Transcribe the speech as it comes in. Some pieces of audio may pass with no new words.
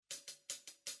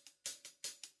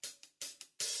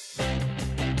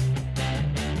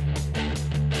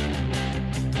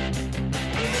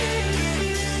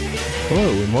Hello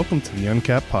and welcome to the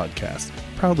Uncapped Podcast,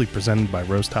 proudly presented by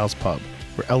Roast House Pub,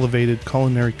 where elevated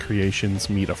culinary creations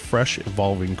meet a fresh,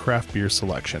 evolving craft beer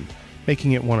selection,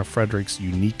 making it one of Frederick's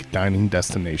unique dining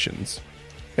destinations.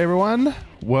 Hey everyone,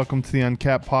 welcome to the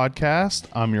Uncapped Podcast.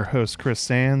 I'm your host, Chris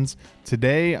Sands.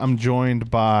 Today I'm joined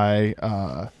by,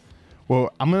 I'm going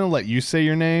to let you say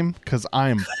your name because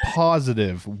I am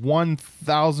positive,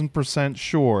 1,000%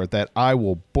 sure that I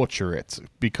will butcher it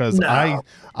because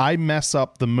I mess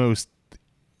up the most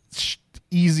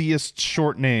easiest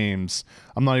short names.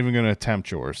 I'm not even going to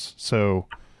attempt yours. So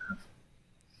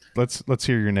let's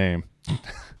hear your name.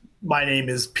 My name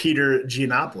is Peter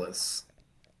Giannopoulos.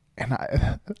 And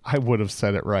I would have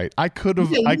said it right. I could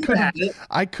have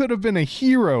been a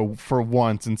hero for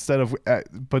once instead of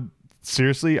but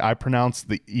seriously, I pronounce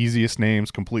the easiest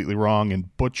names completely wrong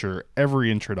and butcher every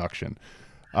introduction.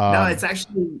 No, it's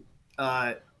actually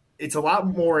it's a lot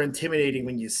more intimidating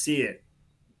when you see it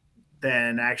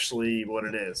than actually what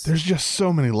it is. There's just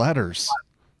so many letters.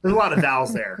 There's a lot of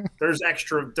vowels there. There's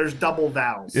double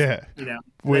vowels. Yeah. You know,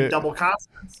 and double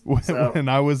consonants. When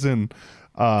I was in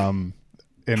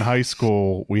high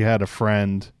school, we had a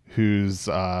friend whose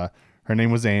her name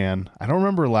was Anne. I don't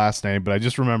remember her last name, but I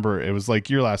just remember it was like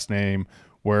your last name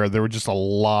where there were just a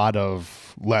lot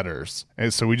of letters.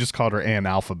 And so we just called her Anne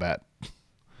Alphabet.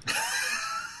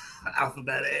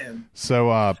 Alphabet Anne.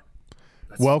 So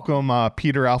welcome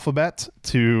Peter Alphabet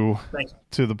to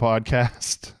the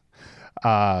podcast.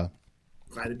 Glad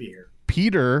to be here.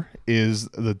 Peter is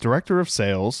the director of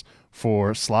sales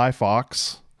for Sly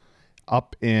Fox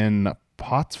up in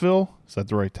Pottsville. Is that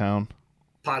the right town?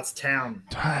 Pottstown.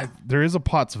 There is a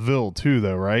Pottsville too,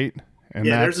 though, right? And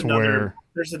yeah, that's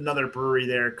there's another brewery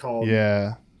there called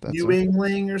New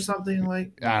England or something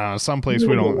like. I don't know. Someplace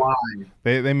we don't.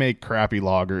 They make crappy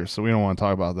lagers, so we don't want to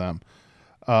talk about them.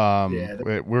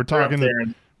 We're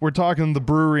talking the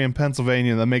brewery in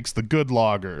Pennsylvania that makes the good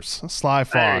lagers, Sly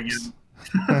Fox.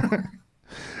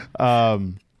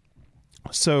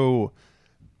 So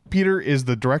Peter is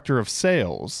the director of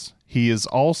sales. He is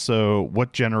also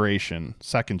what generation?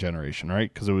 Second generation,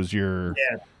 right? Because it was your.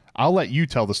 Yeah. I'll let you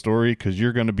tell the story because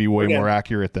you're going to be way more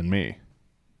accurate than me.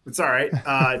 It's all right.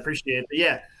 I appreciate it. But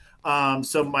yeah.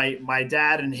 So my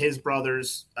dad and his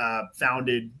brothers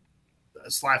founded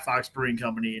Sly Fox Brewing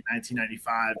Company in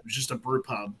 1995. It was just a brew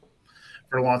pub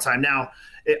for a long time. Now,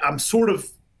 I'm sort of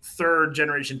third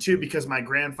generation too because my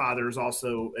grandfather is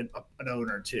also an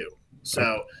owner too.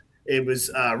 So it was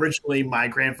originally my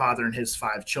grandfather and his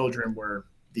 5 children were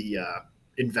the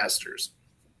investors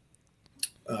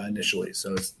initially.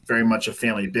 So it's very much a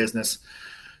family business.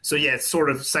 So yeah, it's sort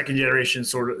of second generation,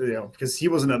 because he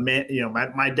wasn't a man. You know,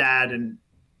 my dad and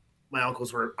my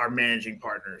uncles were our managing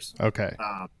partners. Okay.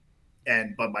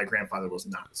 But my grandfather was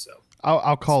not. So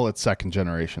I'll call it second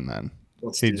generation then.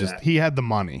 He had the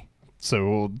money.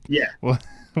 So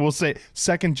we'll say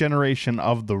second generation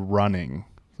of the running.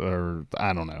 Or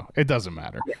I don't know. It doesn't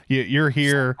matter. Yeah. You're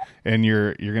here and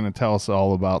you're going to tell us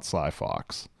all about Sly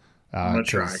Fox. I'm going to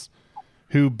try.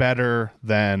 Who better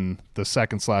than the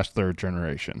second/third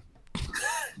generation?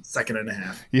 Second and a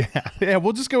half. Yeah.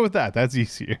 We'll just go with that. That's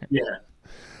easier. Yeah.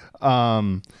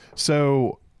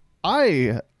 So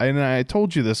I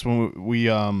told you this when we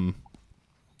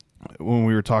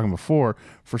were talking before.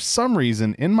 For some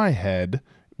reason in my head,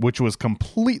 which was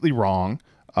completely wrong,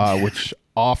 which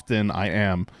often I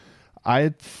am, I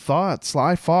had thought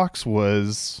Sly Fox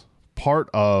was part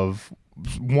of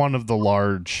one of the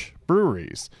large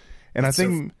breweries. And I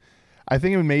think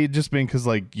it may have just been because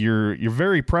like you're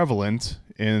very prevalent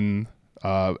in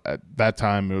at that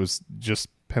time. It was just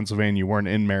Pennsylvania. You weren't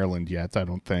in Maryland yet, I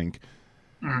don't think.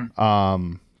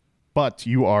 But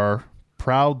you are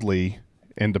proudly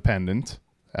independent,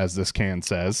 as this can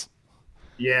says.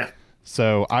 Yeah.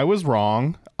 So I was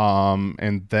wrong.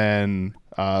 And then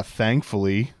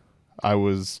thankfully I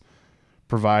was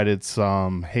provided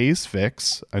some Haze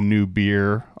Fix, a new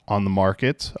beer on the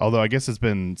market, although I guess it's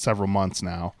been several months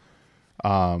now.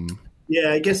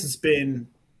 Yeah, I guess it's been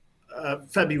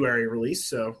February release,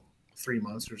 so 3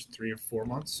 months or 3 or 4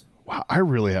 months. Wow, I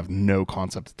really have no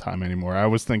concept of time anymore. I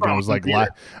was thinking it was like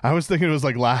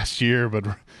last year, but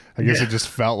I guess it just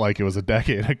felt like it was a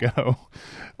decade ago.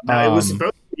 No, it was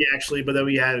supposed to be actually, but then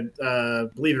we had,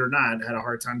 believe it or not, had a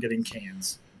hard time getting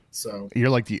cans. So you're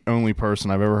like the only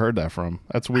person I've ever heard that from.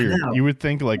 That's weird. You would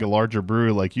think like a larger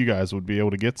brewery like you guys would be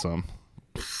able to get some.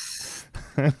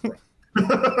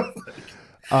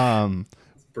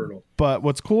 Brutal. But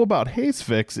what's cool about Haze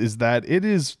Fix is that it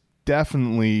is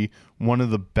definitely one of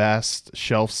the best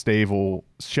shelf stable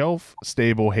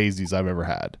hazies I've ever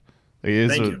had.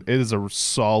 It is a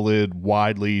solid,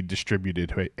 widely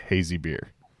distributed hazy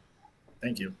beer.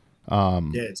 Thank you. Yeah,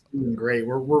 it's doing great.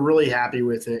 We're really happy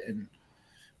with it, and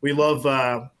we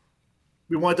love.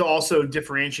 We wanted to also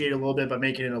differentiate a little bit by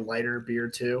making it a lighter beer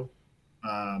too,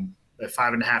 at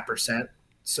 5.5%.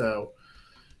 So,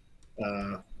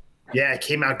 yeah, it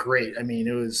came out great. I mean,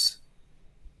 it was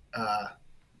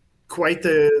quite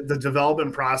the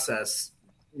development process.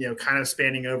 You know, kind of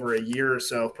spanning over a year or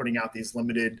so, putting out these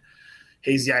limited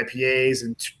hazy IPAs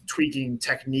and tweaking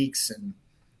techniques and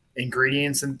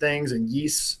ingredients and things and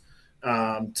yeasts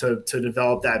to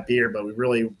develop that beer. But we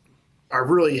really are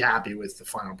really happy with the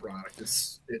final product.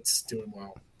 It's doing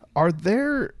well. Are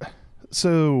there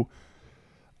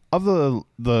of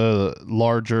the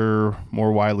larger,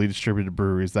 more widely distributed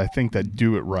breweries, I think that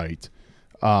do it right,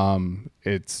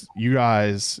 it's you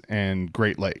guys and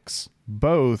Great Lakes,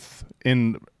 both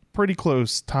in pretty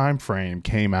close time frame,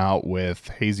 came out with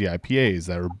hazy IPAs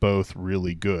that are both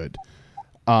really good.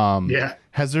 Yeah.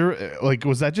 Has there, like,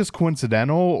 was that just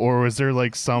coincidental, or was there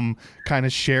like some kind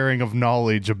of sharing of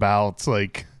knowledge about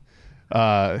like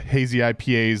hazy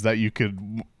IPAs that you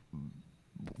could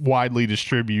widely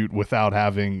distribute without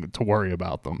having to worry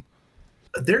about them?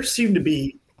 There seemed to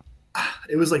be,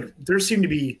 of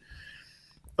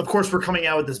course, we're coming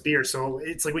out with this beer, so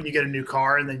it's like when you get a new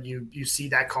car and then you see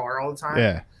that car all the time.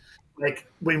 Yeah. Like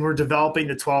when we're developing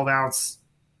the 12-ounce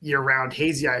year-round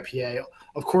hazy IPA,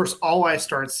 of course, all I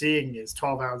start seeing is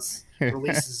 12-ounce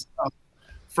releases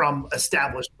from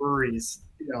established breweries,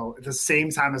 you know, at the same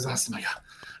time as us. I'm like,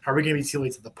 are we going to be too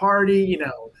late to the party? You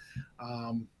know,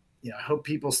 I hope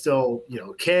people still,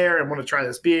 care and want to try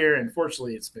this beer. And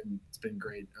fortunately, it's been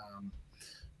great.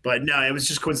 But no, it was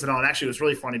just coincidental. And actually, it was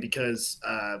really funny because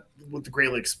with the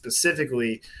Great Lakes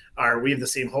specifically, we have the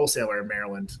same wholesaler in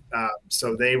Maryland.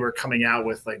 So they were coming out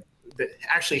with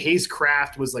actually Haze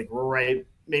Craft was like right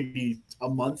maybe a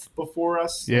month before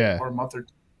us. Yeah. Or a month or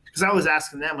two. Because I was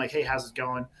asking them like, hey, how's it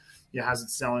going? How's it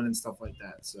selling and stuff like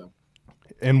that. So.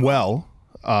 And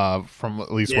from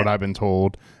at least what I've been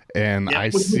told. And I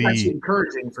see actually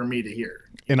encouraging for me to hear.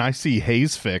 And I see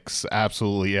Haze Fix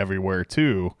absolutely everywhere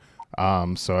too.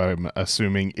 So I'm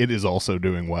assuming it is also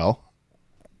doing well.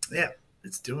 Yeah,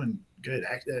 it's doing good.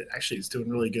 Actually, it's doing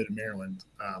really good in Maryland,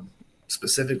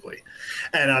 specifically,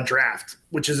 and Draft,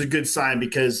 which is a good sign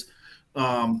because,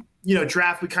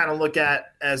 Draft we kind of look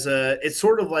at as it's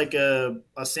sort of like a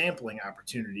sampling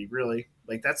opportunity, really.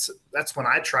 Like that's when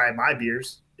I try my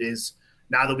beers. Is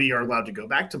now that we are allowed to go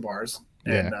back to bars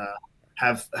and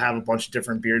have a bunch of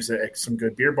different beers at some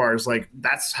good beer bars. Like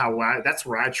that's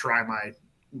where I try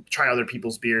other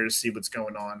people's beers, see what's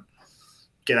going on,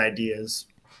 get ideas.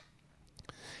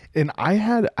 And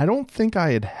I don't think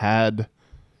I had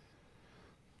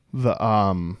the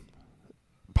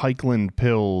Pikeland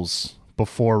Pils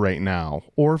before right now,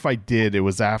 or if I did, it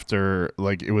was after,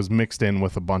 like, it was mixed in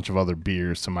with a bunch of other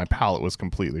beers, so my palate was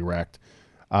completely wrecked.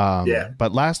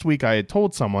 But last week I had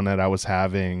told someone that I was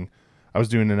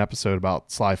doing an episode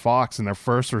about Sly Fox, and their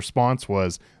first response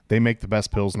was, they make the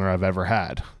best Pilsner I've ever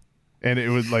had. And it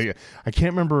was like, I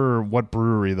can't remember what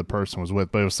brewery the person was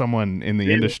with, but it was someone in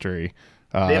the industry.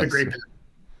 They have a great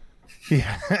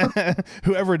yeah.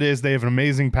 Whoever it is, they have an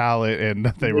amazing palate, and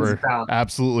they were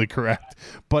absolutely correct.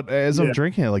 But as I'm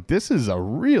drinking it, like, this is a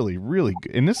really, really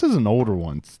good, and this is an older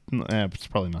one. It's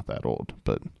probably not that old,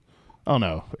 but oh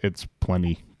no, it's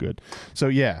plenty good. So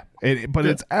yeah,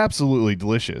 it's absolutely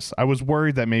delicious. I was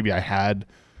worried that maybe I had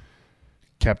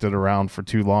kept it around for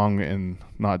too long and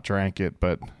not drank it,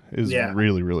 but it's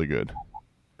really, really good.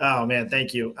 Oh man,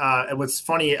 thank you. And what's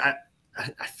funny, I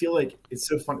feel like it's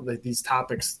so funny, like these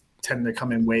topics tend to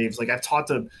come in waves. Like I've talked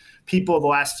to people the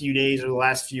last few days or the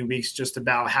last few weeks just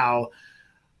about how,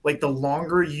 like, the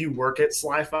longer you work at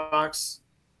Sly Fox,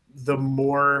 the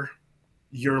more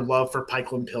your love for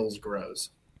Pikeland Pils grows.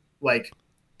 Like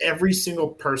every single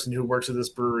person who works at this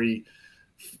brewery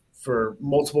for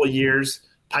multiple years,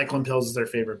 Pikeland Pils is their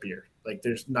favorite beer. Like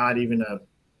there's not even a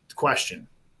question.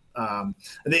 And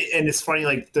it's funny,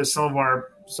 like there's some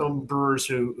brewers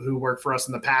who work for us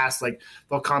in the past, like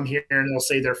they'll come here and they'll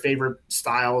say their favorite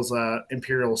style is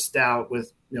Imperial Stout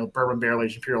with, bourbon barrel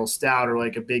aged Imperial Stout, or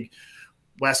like a big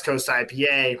West Coast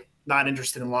IPA, not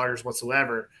interested in lagers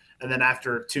whatsoever. And then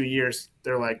after 2 years,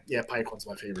 they're like, yeah, Pikeland's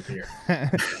my favorite beer.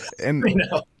 And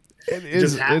it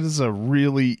is a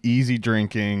really easy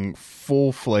drinking,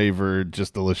 full flavored,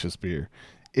 just delicious beer.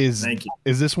 Thank you.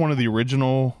 Is this one of the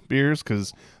original beers?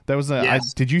 Because that was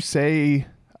yes. Did you say?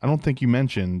 I don't think you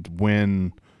mentioned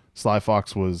when Sly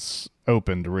Fox was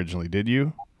opened originally. Did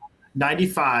you?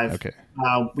 95. Okay.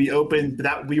 We opened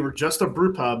that. We were just a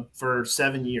brew pub for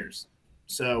 7 years.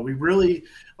 So we really,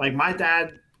 like, my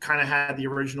dad kind of had the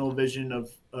original vision of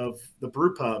the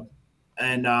brew pub,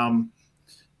 and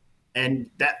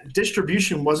that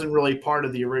distribution wasn't really part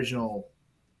of the original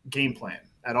game plan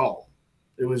at all.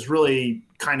 It was really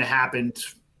kind of happened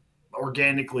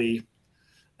organically,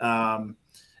 and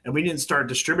we didn't start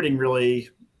distributing really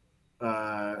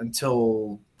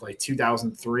until like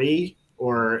 2003,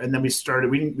 and then we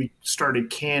started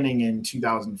canning in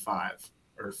 2005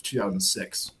 or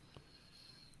 2006.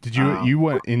 Did you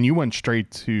went straight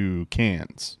to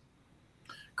cans?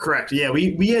 Correct. Yeah,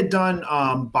 we had done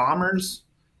bombers,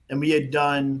 and we had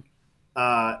done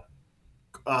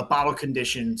bottle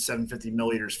conditioned 750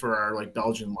 milliliters for our like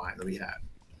Belgian line that we had.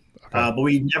 Okay. But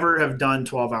we never have done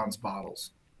 12-ounce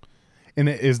bottles. And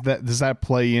does that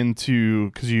play into,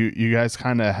 because you guys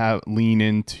kind of lean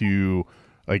into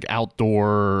like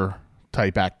outdoor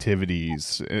type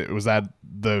activities? Was that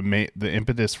the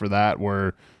impetus for that,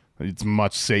 where it's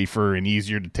much safer and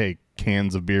easier to take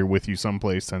cans of beer with you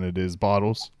someplace than it is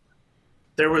bottles?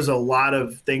 There was a lot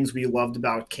of things we loved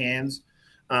about cans.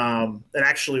 And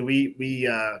actually we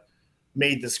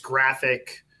made this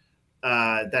graphic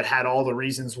that had all the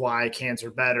reasons why cans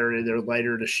are better. They're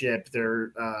lighter to ship.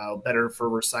 They're better for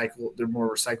recycle. They're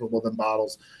more recyclable than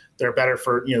bottles. They're better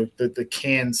for, the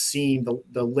can seam,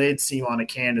 the lid seam on a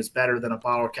can is better than a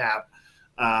bottle cap.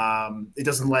 It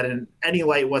doesn't let in any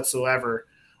light whatsoever.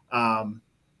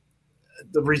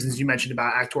 The reasons you mentioned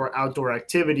about outdoor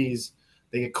activities,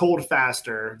 they get cold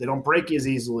faster. They don't break as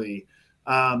easily.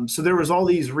 So there was all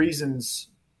these reasons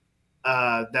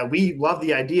that we loved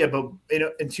the idea, but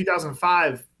in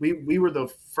 2005, we were the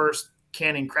first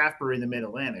canning craft brewery in the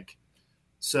Mid-Atlantic.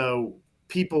 So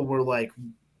people were like,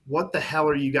 what the hell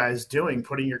are you guys doing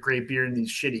putting your great beer in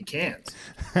these shitty cans?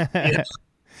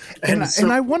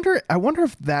 And I wonder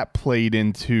if that played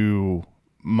into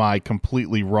my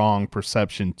completely wrong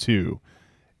perception too,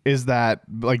 is that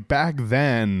like back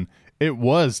then it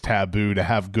was taboo to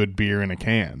have good beer in a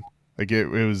can. Like it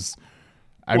was,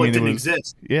 it didn't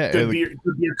exist. Yeah. Good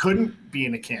beer couldn't be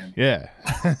in a can. Yeah.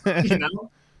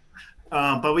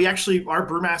 But we actually, our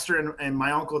brewmaster and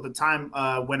my uncle at the time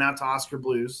went out to Oskar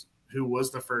Blues, who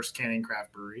was the first canning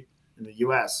craft brewery in the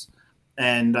US,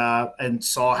 and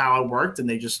saw how it worked, and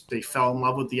they fell in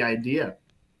love with the idea.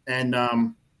 And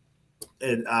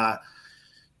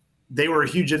they were a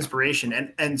huge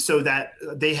inspiration. And so that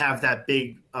they have that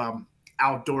big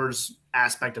outdoors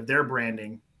aspect of their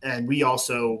branding. And we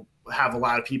also have a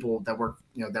lot of people that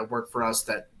work for us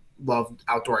that love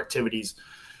outdoor activities.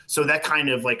 So that kind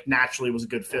of like naturally was a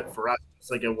good fit for us,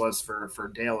 just like it was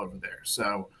for Dale over there.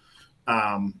 So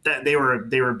that they were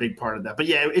a big part of that. But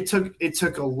yeah, it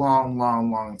took a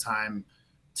long time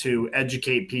to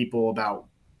educate people about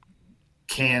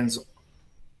cans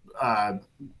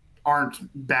aren't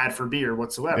bad for beer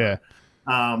whatsoever. Yeah.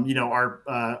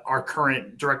 Our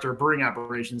current director of brewing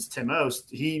operations, Tim Ost,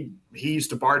 he used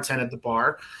to bartend at the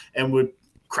bar and would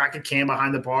crack a can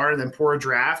behind the bar and then pour a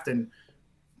draft and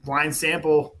blind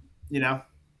sample,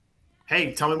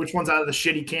 hey, tell me which one's out of the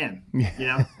shitty can,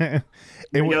 that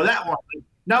one.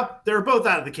 Nope, they were both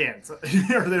out of the cans.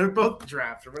 Or they were both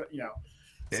draft,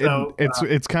 So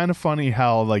it's kind of funny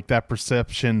how like that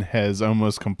perception has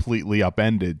almost completely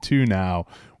upended too now,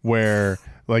 where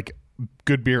like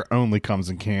good beer only comes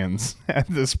in cans at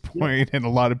this point, and a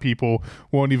lot of people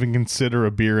won't even consider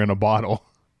a beer in a bottle.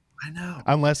 I know,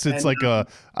 unless it's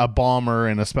a bomber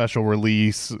and a special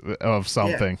release of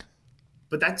something. Yeah.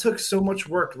 But that took so much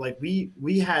work. Like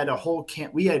we had a whole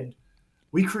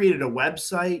we created a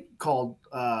website called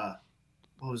what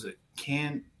was it?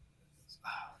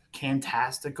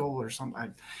 Cantastical or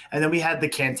something, and then we had the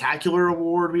Cantacular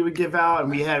Award we would give out, and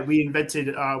we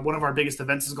invented one of our biggest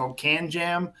events is called Can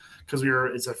Jam, because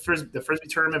it's the frisbee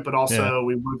tournament, but also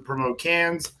we would promote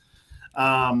cans.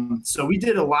 So we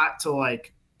did a lot to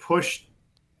like push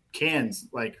cans.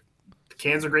 Like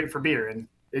cans are great for beer, and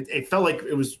it felt like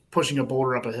it was pushing a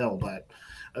boulder up a hill, but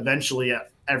eventually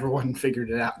everyone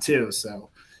figured it out too. So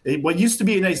what used to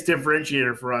be a nice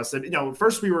differentiator for us, and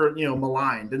first we were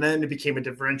maligned, and then it became a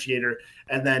differentiator,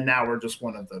 and then now we're just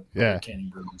one of the canning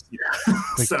breweries. Yeah.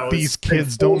 Like so these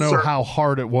kids don't know how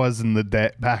hard it was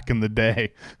back in the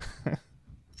day.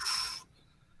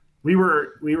 we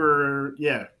were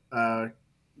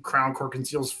Crown Cork and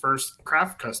Seal's first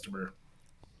craft customer.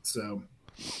 So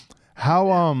how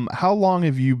long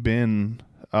have you been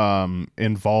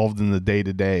involved in the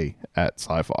day-to-day at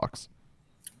Sci-Fox?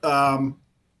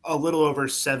 A little over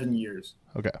 7 years.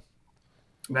 Okay.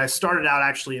 And I started out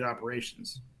actually in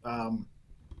operations.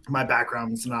 My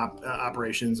background is in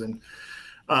operations and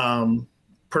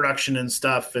production and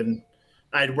stuff. And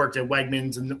I had worked at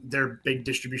Wegmans and their big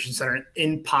distribution center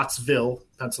in Pottsville,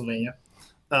 Pennsylvania.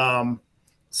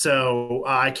 So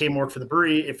I came work for the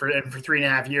brewery. For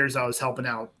 3.5 years, I was helping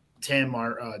out Tim,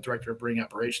 our director of brewing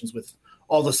operations, with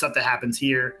all the stuff that happens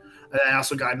here. And I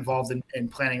also got involved in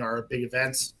planning our big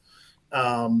events,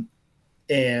 and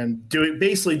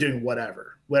doing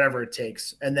whatever it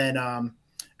takes. And then I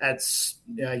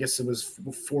guess it was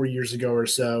 4 years ago or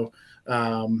so,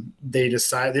 they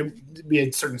decided we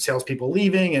had certain salespeople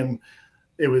leaving, and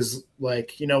it was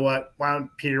like, you know what, why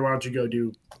don't you go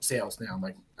do sales now? I'm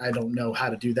like, I don't know how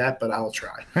to do that, but I'll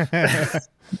try.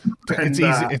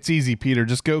 It's easy, Peter.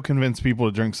 Just go convince people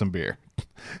to drink some beer.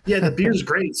 Yeah, the beer's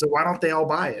great, so why don't they all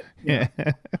buy it? Yeah.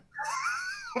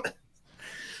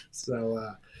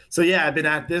 So yeah, I've been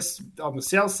at this on the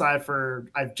sales side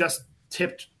I've just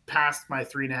tipped past my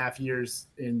 3.5 years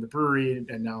in the brewery,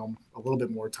 and now I'm a little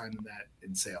bit more time than that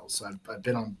in sales. So I've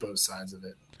been on both sides of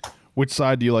it. Which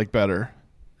side do you like better?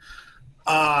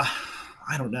 I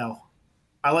don't know.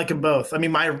 I like them both. I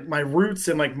mean, my roots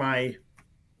and like my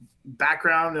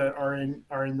background are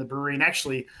in the brewery, and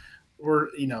actually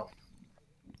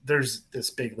there's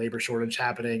this big labor shortage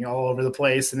happening all over the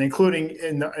place, and including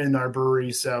in our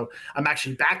brewery. So I'm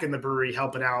actually back in the brewery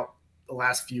helping out the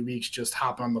last few weeks, just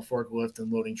hopping on the forklift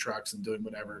and loading trucks and doing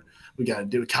whatever we got to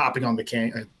do, hopping on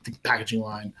the packaging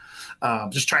line,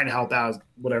 just trying to help out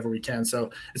whatever we can. So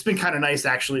it's been kind of nice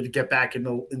actually to get back in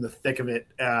the thick of it.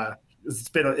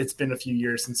 It's been a few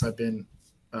years since I've been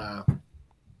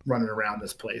running around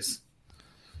this place.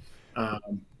 I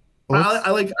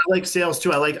like sales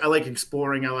too. I like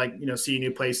exploring. I like seeing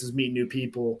new places, meeting new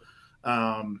people.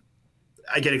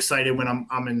 I get excited when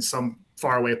I'm in some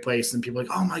faraway place and people are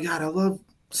like, oh my God, I love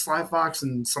Sly Fox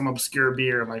and some obscure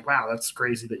beer. I'm like, wow, that's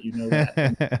crazy that you know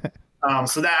that.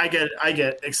 So that I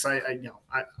get excited.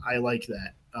 I like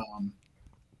that.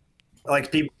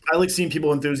 I like seeing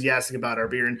people enthusiastic about our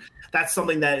beer, and that's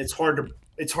something that it's hard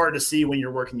to see when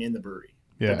you're working in the brewery.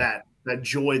 Yeah. That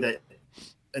joy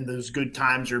and those good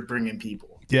times you're bringing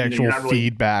people. The actual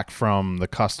feedback from the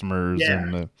customers.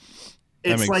 Yeah.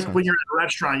 It's like sense. When you're at a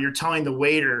restaurant, you're telling the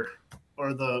waiter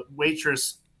or the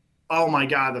waitress, oh my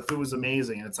God, the food was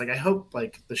amazing. And it's like, I hope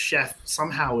like the chef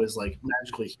somehow is like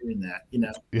magically hearing that,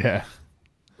 Yeah.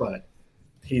 But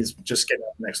he's just getting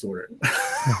up next order.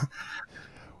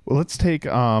 Well, let's take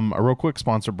a real quick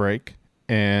sponsor break.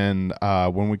 And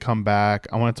when we come back,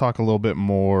 I want to talk a little bit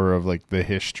more of like the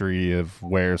history of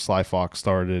where Sly Fox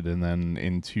started and then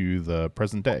into the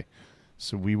present day.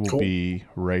 So we will be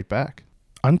right back.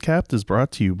 Uncapped is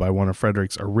brought to you by one of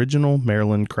Frederick's original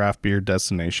Maryland craft beer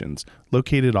destinations,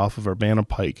 located off of Urbana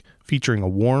Pike, featuring a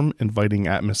warm, inviting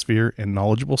atmosphere and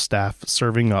knowledgeable staff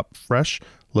serving up fresh,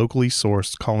 locally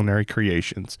sourced culinary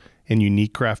creations and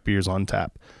unique craft beers on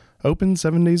tap. Open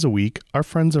 7 days a week, our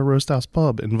friends at Roast House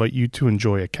Pub invite you to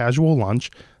enjoy a casual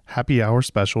lunch, happy hour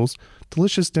specials,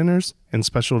 delicious dinners, and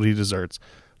specialty desserts.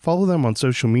 Follow them on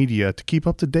social media to keep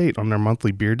up to date on their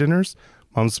monthly beer dinners,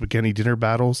 Mom's Spaghetti dinner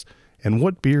battles, and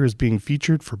what beer is being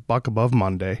featured for Buck Above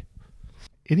Monday.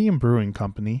 Idiom Brewing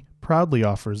Company proudly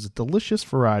offers a delicious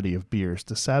variety of beers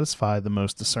to satisfy the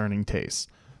most discerning tastes.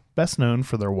 Best known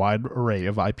for their wide array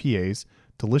of IPAs,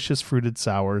 delicious fruited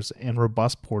sours, and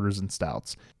robust porters and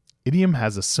stouts, Idiom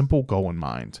has a simple goal in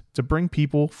mind: to bring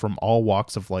people from all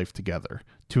walks of life together,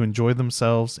 to enjoy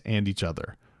themselves and each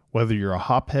other. Whether you're a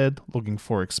hophead looking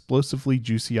for explosively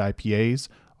juicy IPAs,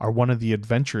 are one of the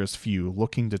adventurous few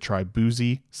looking to try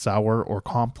boozy, sour, or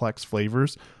complex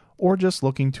flavors, or just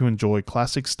looking to enjoy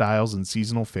classic styles and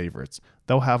seasonal favorites,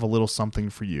 they'll have a little something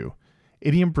for you.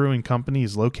 Idiom Brewing Company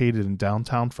is located in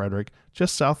downtown Frederick,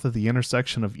 just south of the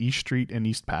intersection of East Street and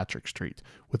East Patrick Street,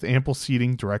 with ample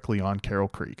seating directly on Carroll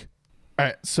Creek. All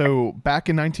right, so back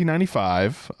in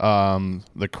 1995,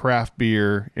 the craft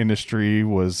beer industry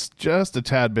was just a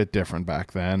tad bit different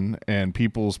back then, and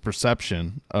people's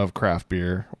perception of craft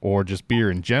beer, or just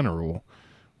beer in general,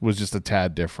 was just a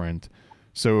tad different.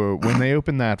 So when they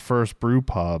opened that first brew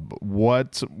pub,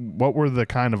 what were the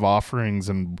kind of offerings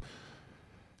and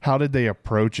how did they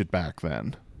approach it back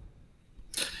then?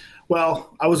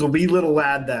 Well, I was a wee little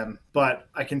lad then, but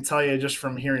I can tell you just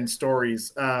from hearing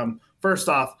stories. First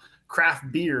off,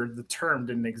 craft beer, the term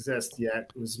didn't exist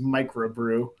yet. It was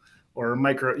microbrew or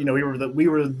micro. We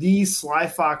were the Sly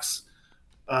Fox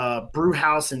brew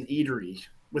house and eatery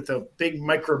with a big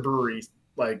microbrewery,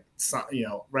 right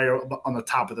on the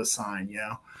top of the sign.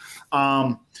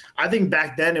 I think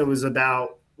back then it was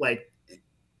about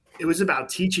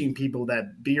teaching people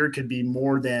that beer could be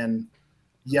more than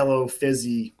yellow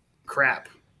fizzy crap.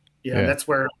 That's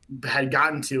where it had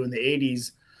gotten to in the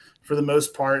 80s. For the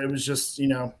most part, it was just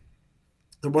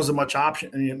there wasn't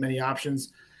many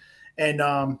options. And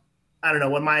I don't know,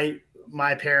 when my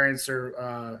parents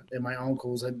or and my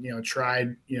uncles had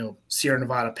tried Sierra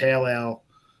Nevada Pale Ale,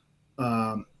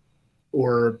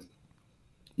 or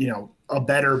a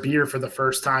better beer for the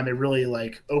first time, it really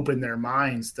like opened their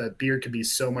minds that beer could be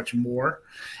so much more.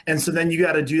 And so then you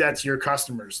got to do that to your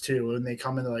customers too. And they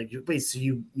come in, they're like, wait, so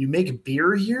you make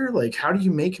beer here? Like, how do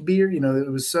you make beer? It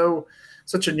was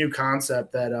such a new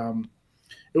concept that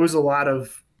it was a lot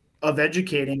of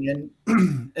educating. And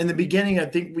in the beginning, I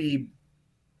think we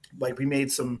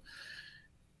made some,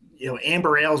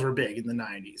 amber ales were big in the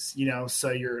 90s,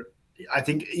 so I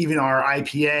think even our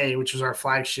IPA, which was our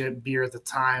flagship beer at the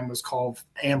time, was called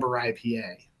Amber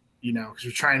IPA, because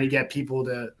we're trying to get people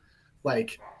to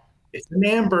like, it's an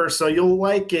amber, so you'll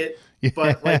like it,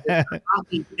 but like it's not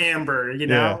amber,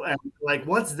 and like,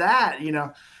 what's that,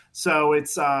 So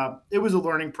it was a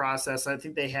learning process. I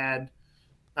think they had,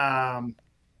 I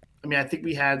think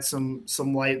we had some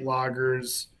light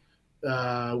lagers.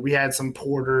 We had some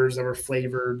porters that were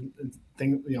flavored,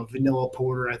 vanilla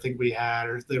porter. I think we had,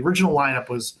 or the original lineup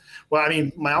was,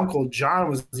 my uncle John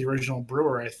was the original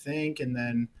brewer, I think. And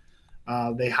then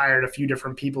they hired a few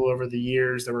different people over the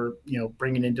years that were,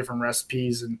 bringing in different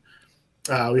recipes. And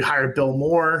we hired Bill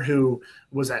Moore, who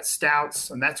was at Stouts.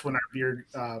 And that's when our beer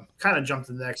kind of jumped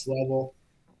to the next level.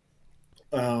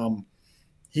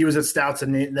 He was at Stouts,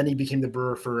 and then he became the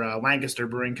brewer for Lancaster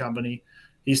Brewing Company.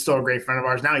 He's still a great friend of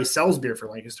ours. Now he sells beer for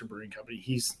Lancaster Brewing Company.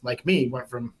 He's like me, went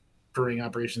from brewing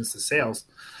operations to sales.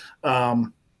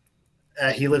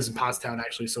 He lives in Pottstown,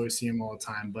 actually, so we see him all the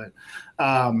time. But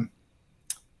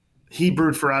he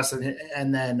brewed for us,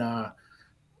 and then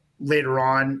later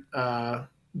on,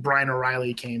 Brian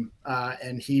O'Reilly came,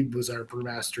 and he was our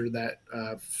brewmaster that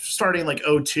starting like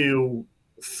 2002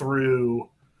 through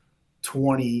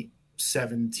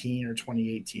 2017 or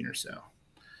 2018 or so.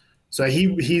 So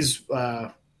he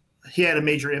had a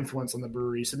major influence on the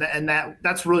breweries, and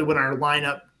that's really when our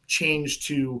lineup changed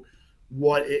to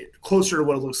closer to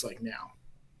what it looks like now.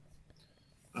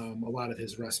 A lot of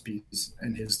his recipes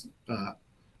and his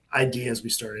ideas we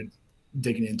started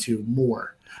digging into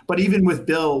more. But even with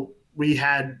Bill, we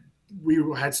had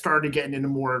started getting into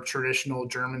more traditional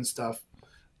German stuff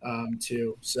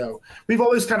too. So we've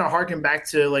always kind of harkened back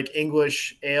to like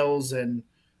English ales and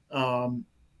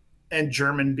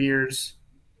German beers,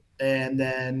 and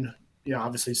then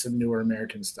obviously some newer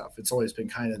American stuff. It's always been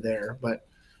kind of there, but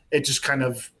it just kind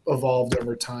of evolved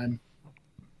over time.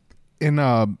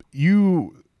 And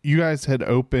you guys had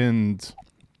opened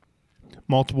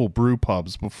multiple brew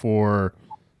pubs before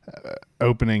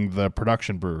opening the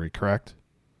production brewery, correct?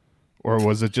 Or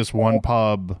was it just one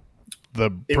pub,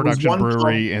 the production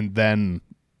brewery, pub, and then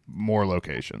more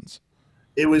locations?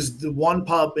 It was the one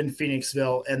pub in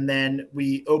Phoenixville, and then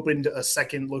we opened a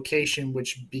second location,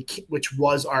 which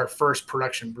was our first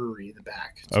production brewery in the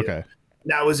back, too. Okay.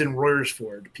 That was in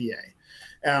Royersford,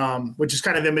 PA, which is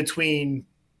kind of in between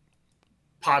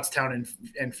Pottstown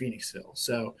and Phoenixville.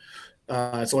 So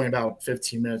it's only about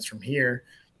 15 minutes from here.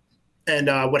 And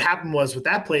what happened was with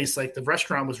that place, like the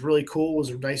restaurant was really cool. It was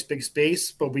a nice big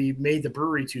space, but we made the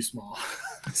brewery too small,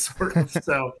 sort of.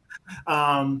 So,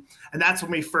 and that's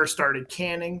when we first started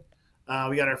canning.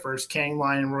 We got our first canning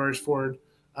line in Royersford.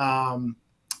 And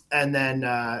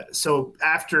then, so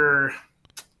after,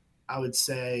 I would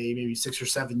say maybe 6 or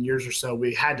 7 years or so,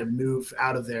 we had to move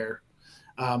out of there.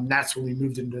 That's when we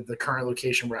moved into the current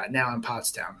location we're at now in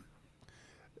Pottstown.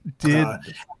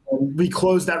 We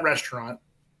closed that restaurant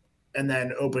and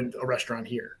then opened a restaurant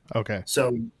here. Okay.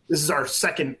 So this is our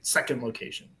second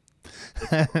location.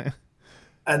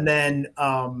 And then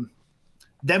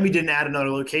we didn't add another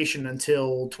location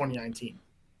until 2019.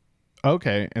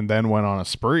 Okay. And then went on a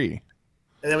spree.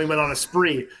 And then we went on a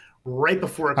spree right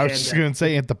before a pandemic. I was just going to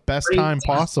say at the best time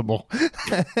possible.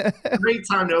 Great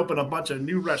time to open a bunch of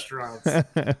new restaurants.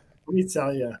 Let me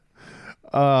tell you.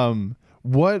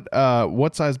 What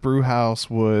size brew house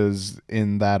was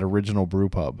in that original brew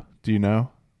pub? Do you know?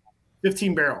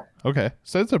 15 barrel. Okay.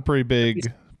 So it's a pretty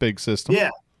big system. Yeah,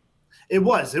 it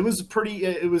was. It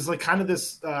was like kind of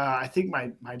this, I think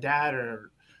my dad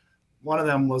or one of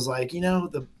them was like,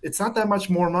 it's not that much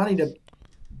more money to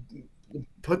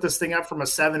put this thing up from a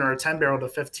 7 or a 10 barrel to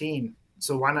 15.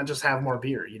 So why not just have more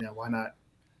beer? Why not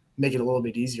make it a little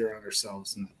bit easier on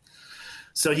ourselves? And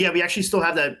so, yeah, we actually still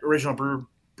have that original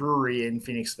brewery in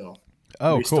Phoenixville.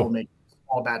 Oh, we cool. Still make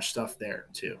small batch stuff there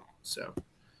too. So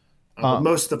but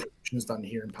most of the production is done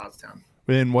here in Pottstown.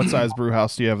 And what size brew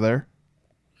house do you have there?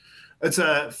 It's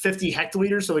a 50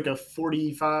 hectoliters, so like a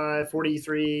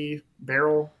 43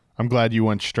 barrel. I'm glad you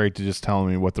went straight to just telling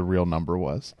me what the real number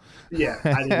was. Yeah,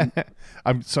 I didn't.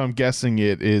 I'm guessing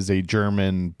it is a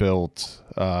German built.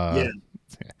 Yeah.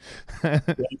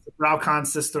 It's a Braucon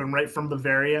system right from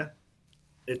Bavaria.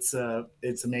 It's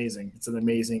amazing. It's an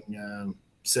amazing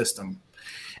system,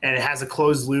 and it has a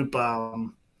closed loop.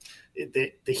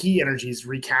 The heat energy is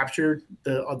recaptured.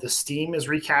 The steam is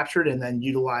recaptured and then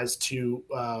utilized to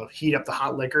heat up the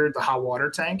hot liquor, the hot water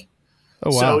tank.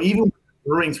 Oh wow! So even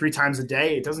brewing 3 times a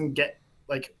day, it doesn't get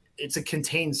it's a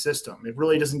contained system. It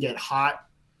really doesn't get hot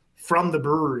from the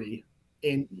brewery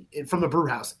from the brew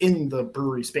house in the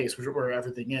brewery space, where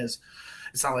everything is.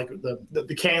 It's not like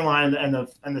the canning line and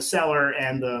the cellar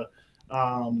and the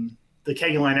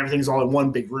kegging line. Everything's all in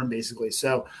one big room basically.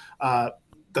 So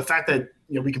the fact that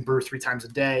we can brew 3 times a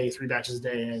day, 3 batches a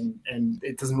day, and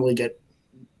it doesn't really get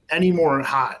any more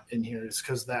hot in here is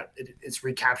because it's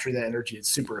recapturing that energy. It's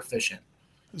super efficient.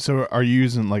 So are you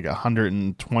using like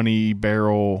 120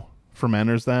 barrel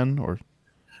fermenters then, or?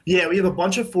 Yeah, we have a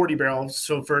bunch of 40 barrels.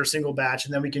 So for a single batch,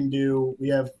 and then we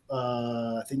have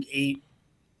I think eight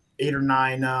or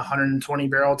nine 120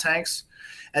 barrel tanks,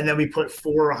 and then we put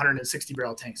 4 160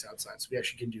 barrel tanks outside. So we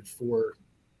actually can do 4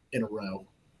 in a row,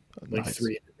 like nice.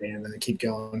 3 in a day, and then keep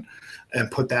going and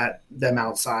put them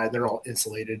outside. They're all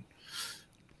insulated.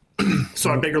 So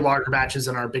our bigger lager batches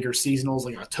and our bigger seasonals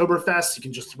like Oktoberfest, you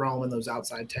can just throw them in those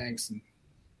outside tanks, and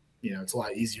it's a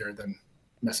lot easier than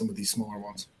messing with these smaller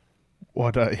ones.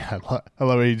 What I love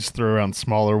how you just throw around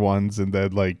smaller ones, and then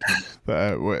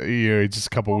just a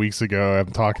couple weeks ago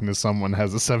I'm talking to someone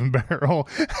has a 7-barrel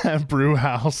brew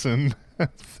house, and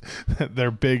their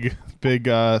big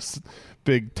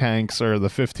tanks are the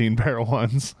 15-barrel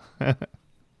ones.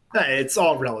 It's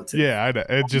all relative. Yeah,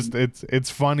 it's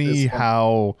funny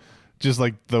how just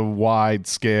like the wide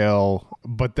scale,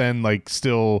 but then like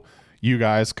still you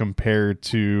guys compared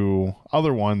to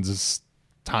other ones is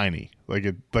tiny.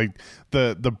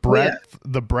 The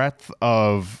breadth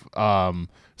of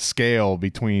scale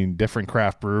between different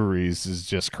craft breweries is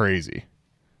just crazy.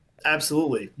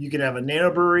 Absolutely. You can have a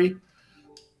nano brewery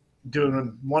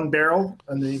doing 1 barrel,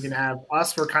 and then you can have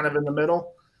us, we're kind of in the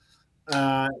middle.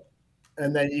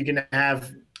 And then you can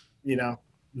have,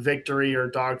 Victory or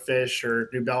Dogfish or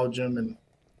New Belgium, and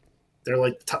they're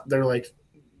like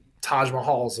Taj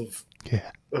Mahals of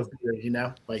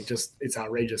beer, just it's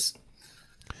outrageous.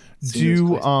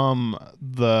 Do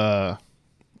the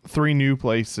 3 new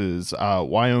places,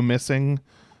 Wyomissing,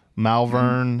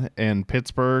 Malvern, and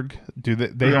Pittsburgh, do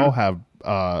they all have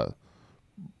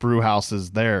brew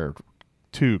houses there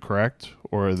too, correct?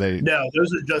 Or are they? No,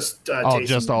 those are just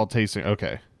just all tasting.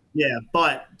 Okay. Yeah,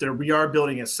 but we are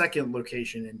building a second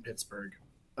location in Pittsburgh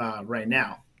right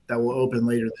now that will open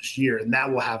later this year, and that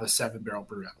will have a 7-barrel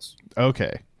brew house.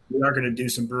 Okay. We are going to do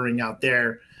some brewing out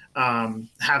there,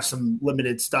 have some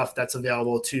limited stuff that's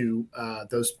available to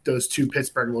those 2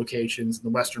 Pittsburgh locations in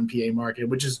the Western PA market,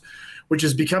 which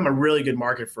has become a really good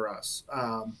market for us.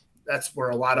 That's where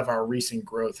a lot of our recent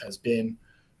growth has been,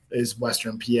 is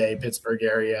Western PA, Pittsburgh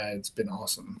area. It's been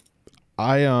awesome.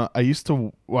 I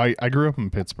grew up in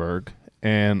Pittsburgh,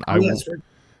 and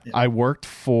I worked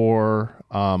for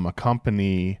a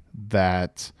company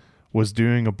that was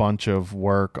doing a bunch of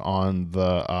work on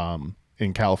the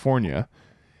in California,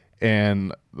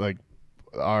 and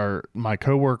my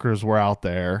coworkers were out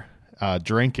there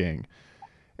drinking,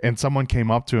 and someone came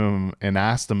up to him and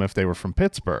asked them if they were from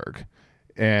Pittsburgh.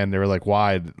 And they were like,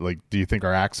 why? Like, do you think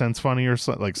our accent's funny or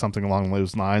something along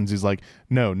those lines? He's like,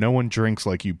 no one drinks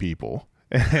like you people.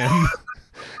 And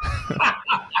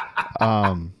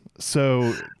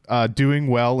so doing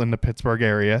well in the Pittsburgh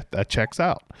area, that checks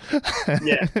out.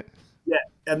 Yeah.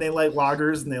 And they like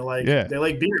lagers, and they like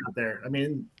beer out there. I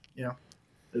mean,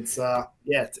 it's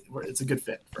it's a good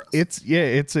fit for us.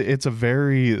 It's a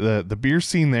very the beer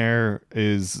scene there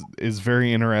is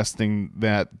very interesting,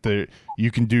 that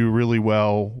you can do really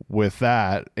well with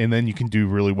that, and then you can do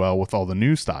really well with all the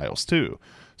new styles too.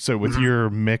 So with your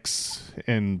mix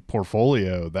and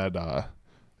portfolio, that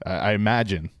I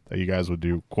imagine that you guys would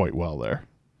do quite well there.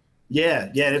 Yeah,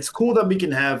 and it's cool that we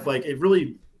can have I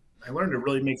learned it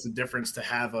really makes a difference to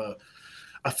have a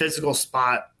physical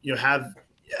spot.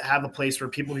 Have a place where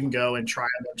people can go and try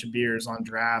a bunch of beers on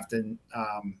draft, and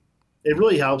it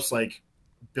really helps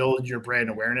build your brand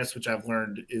awareness, which I've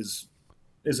learned is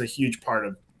a huge part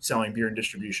of selling beer and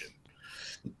distribution.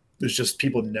 There's just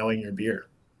people knowing your beer.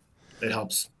 It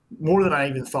helps more than I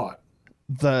even thought.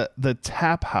 The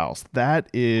tap house,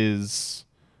 that's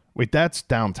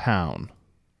downtown.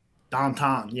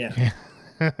 Downtown, yeah.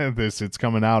 It's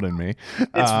coming out in me. It's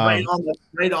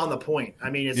right on the point. I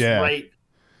mean, it's right.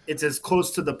 It's as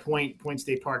close to the Point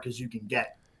State Park as you can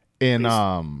get. And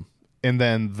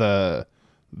then the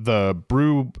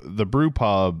brew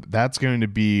pub, that's going to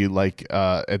be like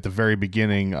at the very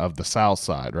beginning of the south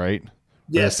side, right?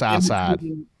 Yeah, the south side.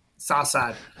 South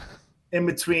side, in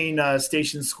between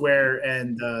Station Square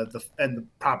and the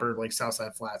proper like South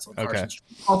Side Flats on Carson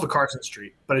Street, off of Carson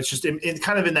Street. But it's just in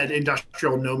kind of in that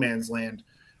industrial no man's land.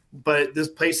 But this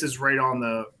place is right on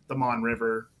the Mon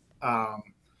River,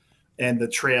 and the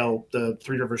trail, the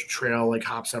Three Rivers Trail, like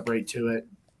hops up right to it.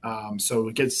 So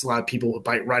it gets a lot of people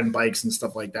riding bikes and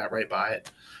stuff like that right by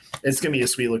it. It's going to be a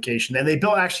sweet location. And they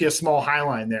built actually a small High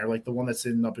Line there, like the one that's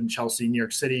up in Chelsea, New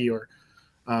York City, or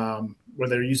where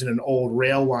they're using an old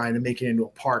rail line and making it into a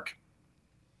park.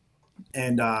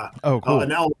 And cool.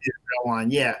 An elevated rail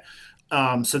line, yeah.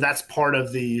 So that's part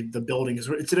of the building.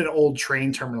 It's in an old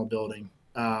train terminal building.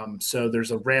 So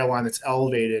there's a rail line that's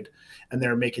elevated, and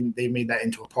they made that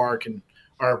into a park, and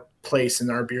our place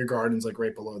and our beer garden's like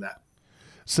right below that.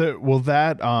 So will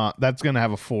that's going to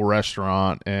have a full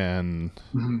restaurant and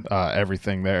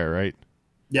everything there, right?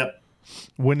 Yep.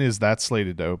 When is that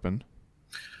slated to open?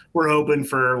 We're open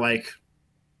for like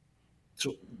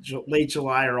late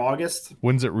July or August.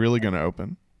 When's it really going to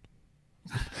open?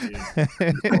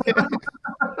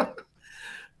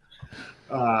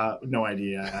 No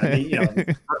idea. I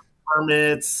mean,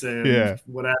 permits and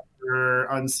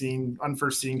whatever,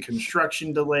 unforeseen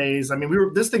construction delays. I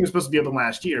mean, this thing was supposed to be open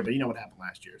last year, but you know what happened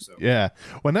last year. So yeah,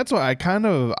 well, that's why I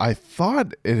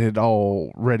thought it had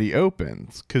already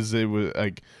opened, because it was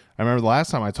like, I remember the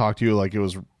last time I talked to you, like it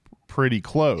was pretty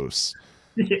close.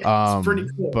 Yeah, it's pretty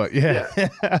close.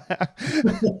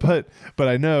 But but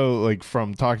I know, like,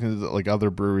 from talking to like other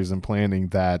breweries and planning,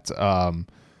 that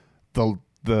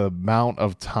the amount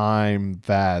of time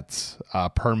that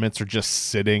permits are just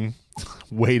sitting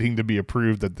waiting to be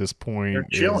approved at this point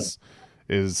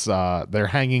is they're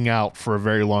hanging out for a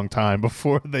very long time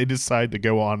before they decide to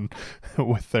go on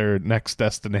with their next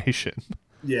destination.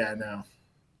 Yeah, no,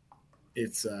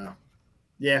 it's I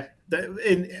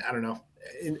don't know.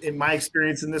 In my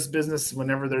experience in this business,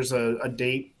 whenever there's a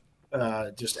date,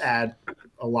 just add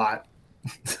a lot,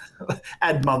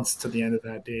 add months to the end of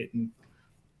that date, and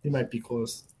you might be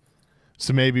close.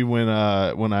 So maybe when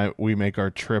we make our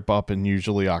trip up in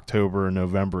usually October or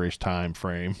November-ish time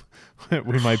frame,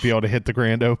 we might be able to hit the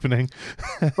grand opening.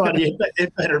 Buddy,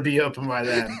 it better be open by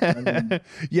then. I mean,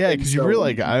 yeah, because you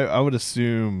really, like, I would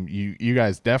assume you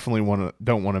guys definitely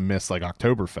don't want to miss like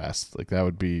Oktoberfest. Like, that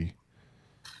would be,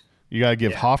 you got to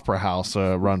give Hofbrauhaus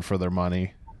a run for their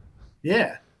money.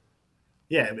 Yeah,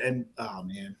 and oh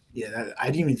man, yeah,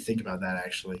 I didn't even think about that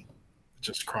actually. It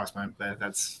just crossed my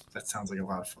that sounds like a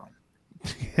lot of fun.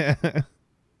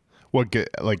 What,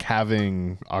 like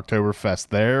having Oktoberfest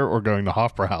there or going to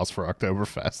Hofbrauhaus for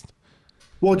Oktoberfest?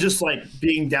 Well, just like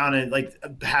being down at like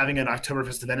having an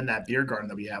Oktoberfest event in that beer garden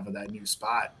that we have with that new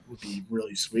spot would be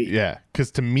really sweet. Yeah, because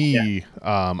to me,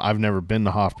 I've never been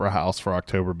to Hofbrauhaus for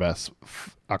Oktoberfest,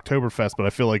 but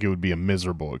I feel like it would be a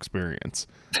miserable experience.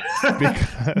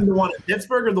 The one in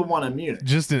Pittsburgh or the one in Munich?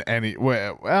 Just in any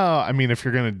way. Well, I mean, if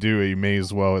you're going to do it, you may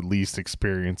as well at least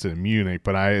experience it in Munich.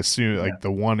 But I assume like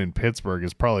the one in Pittsburgh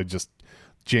is probably just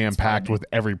jam-packed with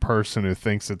every person who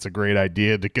thinks it's a great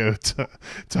idea to go to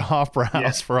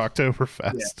Hofbrauhaus for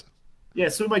Oktoberfest. Yeah,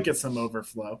 so we might get some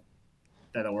overflow.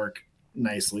 That'll work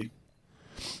nicely.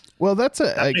 Well, that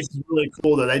makes it really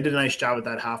cool though. They did a nice job with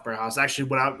that Hofbrauhaus. Actually,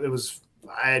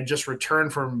 I had just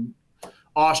returned from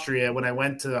Austria when I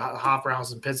went to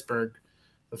Hofbrauhaus in Pittsburgh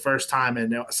the first time,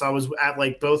 and so I was at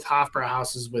like both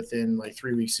Hofbrauhauses within like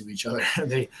 3 weeks of each other.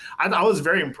 I was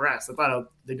very impressed. I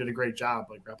thought they did a great job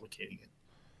like replicating it.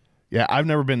 Yeah, I've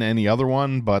never been to any other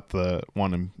one, but the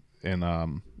one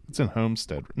in it's in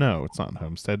Homestead. No, it's not in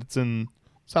Homestead. It's in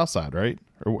Southside, right?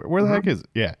 Or where the heck is it?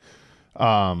 Yeah.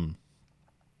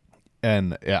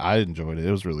 And yeah, I enjoyed it.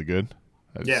 It was really good.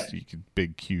 You could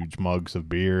big, huge mugs of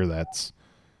beer that's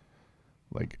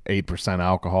like 8%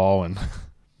 alcohol, and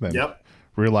then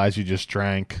realize you just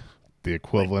drank the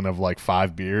equivalent of like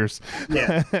 5 beers.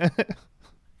 Yeah.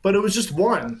 But it was just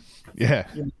one. Yeah.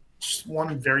 Just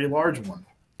one very large one.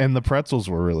 And the pretzels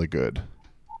were really good.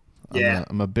 Yeah.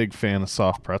 I'm a big fan of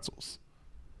soft pretzels.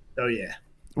 Oh yeah.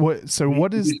 What's the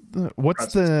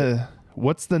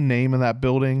name of that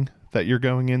building that you're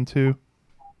going into?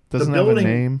 Doesn't have a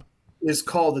name. Is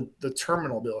called the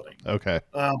Terminal Building. Okay.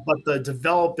 But the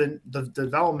development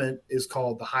is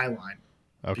called the High Line.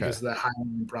 Okay. Because of that High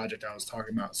Line project I was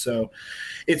talking about. So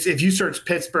it's, if you search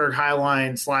Pittsburgh High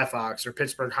Line Sly Fox or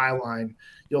Pittsburgh High Line,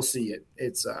 you'll see it.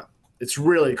 It's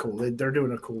really cool. They're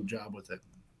doing a cool job with it.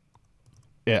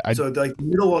 Yeah. So like the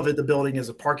middle of it, the building is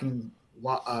a parking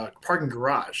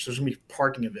garage. So there's gonna be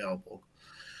parking available.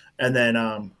 And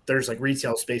then there's like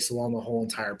retail space along the whole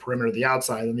entire perimeter of the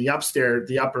outside. And the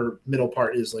upper middle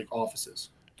part is like offices.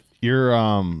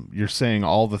 You're saying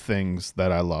all the things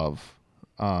that I love.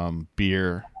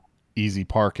 Beer, easy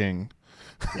parking.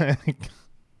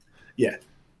 Yeah.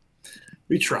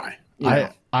 We try.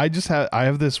 I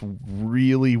have this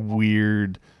really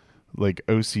weird like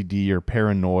OCD or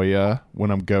paranoia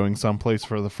when I'm going someplace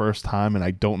for the first time and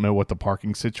I don't know what the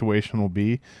parking situation will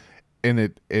be, and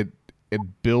it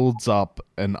builds up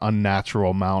an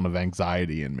unnatural amount of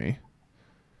anxiety in me.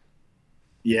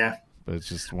 Yeah, but it's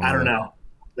just I don't know.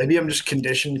 Maybe I'm just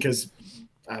conditioned because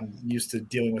I'm used to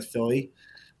dealing with Philly.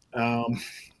 I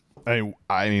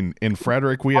mean, in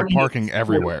Frederick, we have parking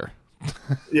everywhere.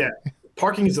 Yeah,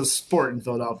 parking is a sport in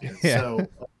Philadelphia. Yeah. So,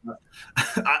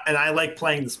 and I like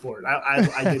playing the sport. I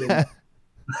get it.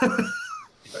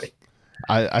 Right.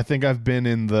 I think I've been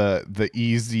in the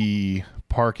easy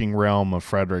parking realm of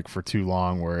Frederick for too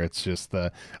long, where it's just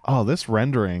this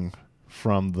rendering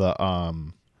from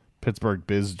the Pittsburgh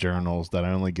Biz Journals that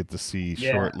I only get to see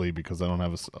shortly because I don't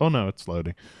have it's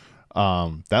loading.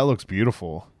 That looks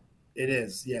beautiful. It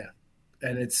is, yeah.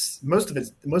 And most of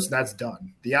that's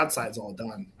done. The outside's all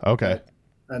done. Okay.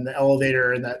 And the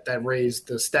elevator and that raised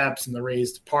the steps and the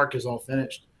raised park is all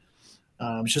finished.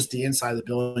 It's just the inside of the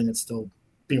building that's still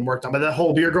being worked on. But the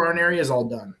whole beer garden area is all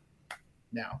done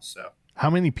now. So how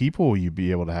many people will you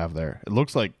be able to have there? It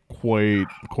looks like quite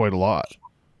a lot.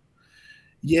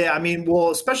 Yeah, I mean,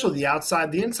 well, especially the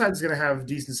outside. The inside is going to have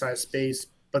decent sized space,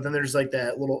 but then there's like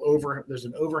that little there's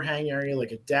an overhang area,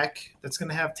 like a deck that's going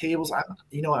to have tables. I'm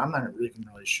not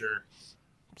really sure.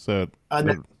 So I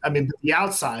mean, the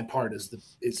outside part is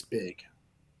big.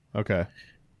 Okay.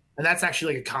 And that's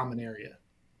actually like a common area.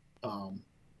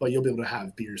 But you'll be able to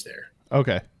have beers there.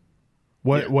 Okay.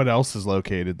 What else is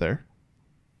located there?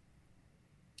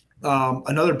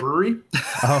 Another brewery.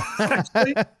 Oh.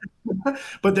 Actually.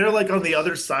 But they're like on the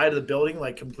other side of the building,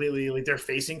 like completely, like they're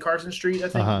facing Carson Street, I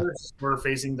think. We're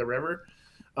facing the river.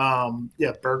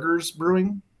 Burgers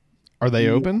Brewing. Are they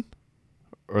open?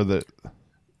 Or they're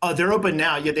open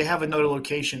now. Yeah, they have another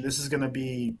location. This is going to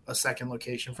be a second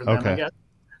location for them, I guess.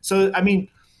 So, I mean,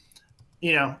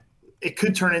 it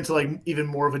could turn into like even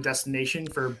more of a destination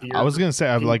for beer. I was going to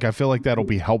say, I feel like that'll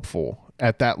be helpful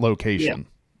at that location,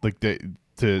 like to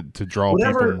draw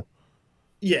people.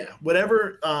 Yeah,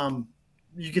 whatever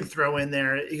you can throw in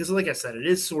there, because like I said, it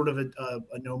is sort of a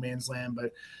no man's land.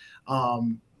 But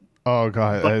oh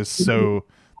god, that is so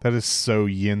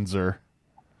Yinzer.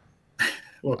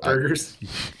 What, burgers?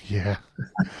 Yeah.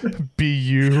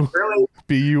 BURGH''ERS.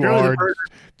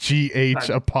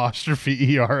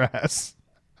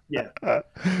 Yeah.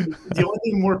 The only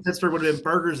thing more Pittsburgh would have been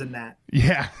burgers than that.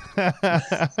 Yeah.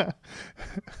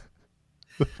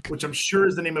 Which I'm sure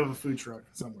is the name of a food truck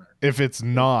somewhere. If it's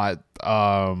not,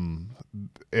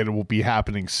 it will be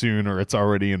happening soon, or it's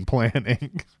already in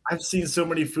planning. I've seen so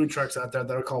many food trucks out there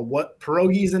that are called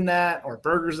pierogies in that, or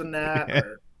burgers in that. Yeah.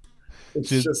 Or it's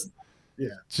just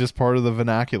it's just part of the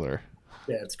vernacular.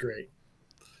 Yeah, it's great.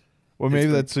 Well,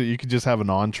 maybe that's you could just have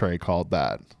an entree called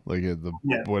that, like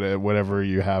whatever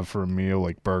you have for a meal,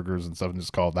 like burgers and stuff, and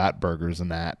just call that burgers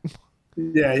and that.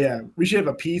 Yeah. We should have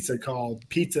a pizza called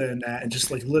Pizza and that, and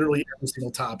just like literally every single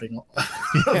topping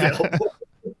available.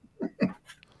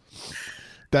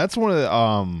 That's one of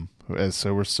the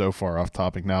so we're so far off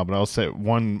topic now, but I'll say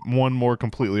one more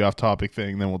completely off topic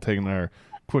thing, then we'll take another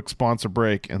quick sponsor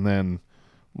break and then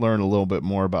learn a little bit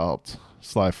more about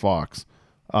Sly Fox.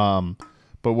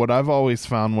 But what I've always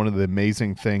found one of the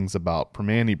amazing things about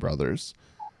Primanti Brothers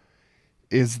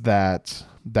is that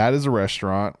is a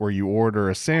restaurant where you order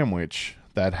a sandwich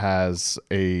that has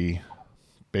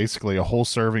basically a whole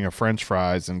serving of French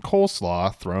fries and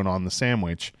coleslaw thrown on the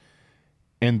sandwich,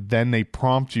 and then they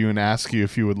prompt you and ask you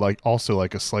if you would like a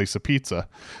slice of pizza.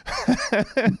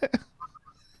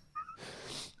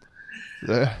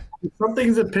 Some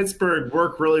things in Pittsburgh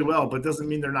work really well, but doesn't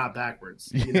mean they're not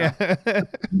backwards. Yeah.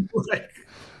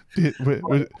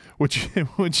 Would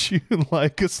you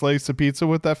like a slice of pizza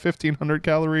with that 1,500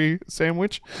 calorie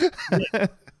sandwich? Yeah.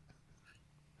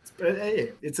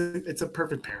 Hey, it's a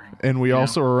perfect pairing. And we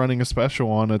also are running a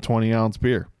special on a 20-ounce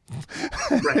beer.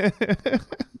 Right. Yeah.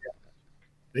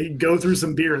 They can go through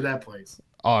some beer at that place.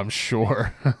 Oh, I'm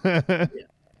sure. Yeah.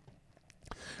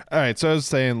 All right, so I was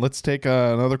saying, let's take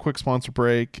another quick sponsor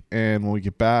break, and when we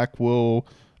get back, we'll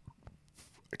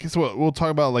talk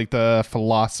about like the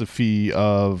philosophy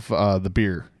of the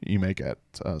beer you make at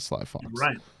Sly Fox.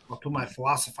 Right. I'll put my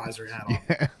philosophizer hat on.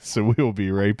 Yeah, so we will be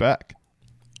right back.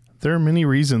 There are many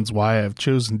reasons why I've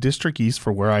chosen District East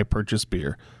for where I purchase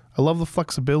beer. I love the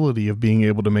flexibility of being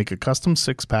able to make a custom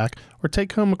six-pack or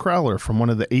take home a growler from one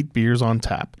of the 8 beers on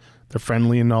tap. Their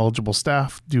friendly and knowledgeable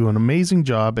staff do an amazing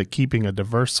job at keeping a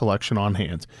diverse selection on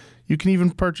hand. You can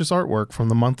even purchase artwork from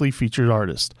the monthly featured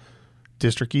artist.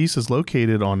 District East is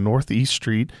located on Northeast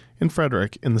Street in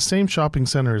Frederick in the same shopping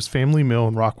center as Family Mill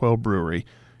and Rockwell Brewery.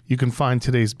 You can find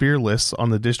today's beer lists on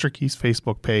the District East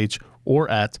Facebook page or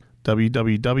at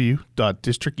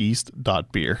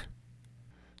www.districteast.beer.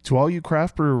 To all you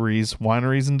craft breweries,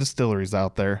 wineries, and distilleries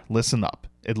out there, listen up.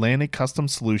 Atlantic Custom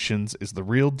Solutions is the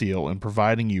real deal in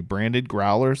providing you branded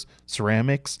growlers,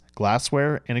 ceramics,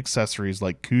 glassware, and accessories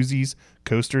like koozies,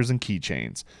 coasters, and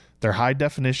keychains. Their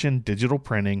high-definition digital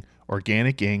printing,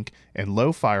 organic ink, and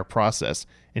low-fire process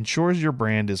ensures your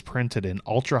brand is printed in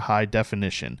ultra-high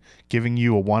definition, giving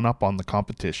you a one-up on the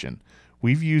competition.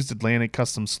 We've used Atlantic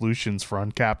Custom Solutions for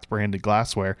uncapped branded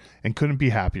glassware and couldn't be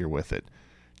happier with it.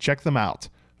 Check them out.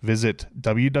 Visit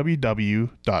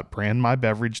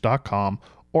www.brandmybeverage.com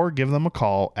or give them a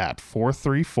call at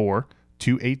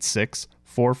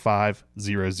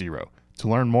 434-286-4500 to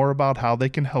learn more about how they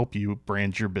can help you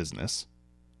brand your business.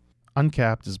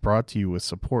 Uncapped is brought to you with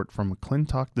support from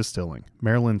McClintock Distilling,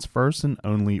 Maryland's first and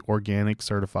only organic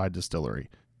certified distillery.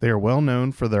 They are well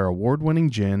known for their award-winning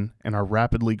gin and are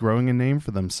rapidly growing a name for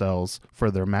themselves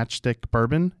for their Matchstick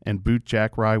Bourbon and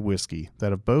Bootjack Rye Whiskey that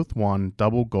have both won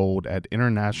double gold at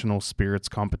international spirits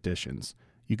competitions.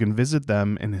 You can visit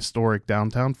them in historic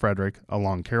downtown Frederick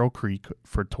along Carroll Creek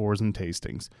for tours and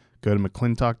tastings. Go to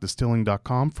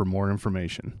mcclintockdistilling.com for more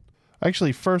information.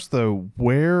 Actually, first though,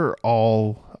 where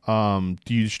all do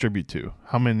you distribute to?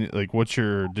 How many, like, what's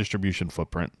your distribution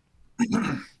footprint?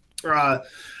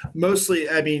 Mostly,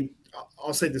 I mean,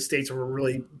 I'll say the states where we're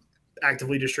really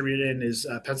actively distributed in is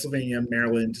Pennsylvania,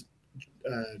 Maryland,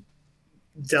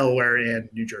 Delaware, and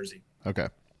New Jersey. Okay.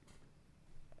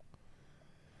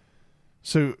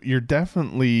 So you're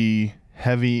definitely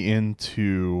heavy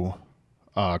into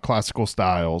classical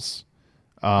styles,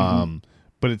 but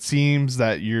it seems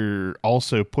that you're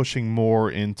also pushing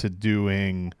more into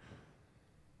doing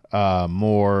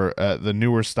more the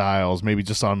newer styles, maybe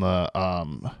just on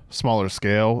the smaller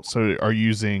scale. So are you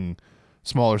using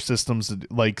smaller systems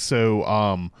like,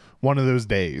 so one of those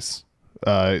days,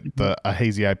 a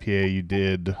hazy IPA you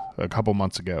did a couple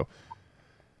months ago,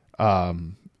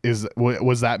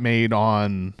 was that made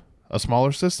on a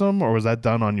smaller system, or was that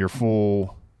done on your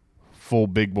full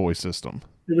big boy system?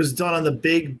 It was done on the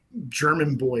big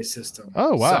German boy system.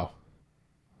 Oh wow. So,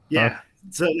 yeah.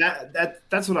 So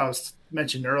that's what I was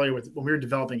mentioned earlier with when we were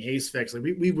developing Haze Fix. Like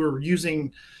we've been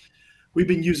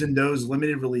using those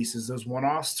limited releases, those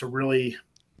one-offs, to really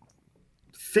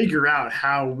figure out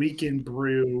how we can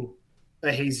brew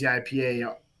a hazy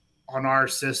IPA on our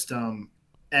system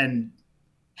and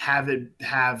have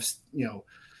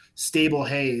stable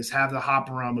haze, have the hop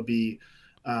aroma be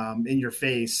in your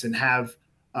face, and have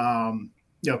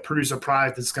produce a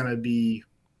product that's going to be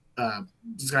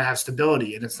it's going to have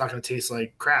stability, and it's not going to taste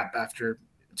like crap after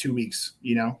 2 weeks,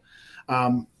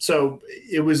 So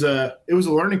it was a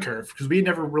learning curve because we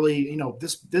never really,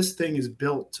 this thing is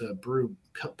built to brew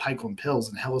Pikeland Pils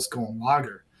and Helles Golden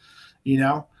Lager.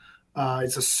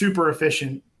 It's a super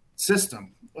efficient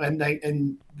system, and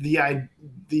the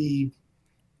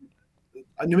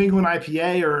New England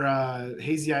IPA or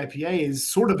hazy IPA is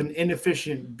sort of an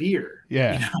inefficient beer.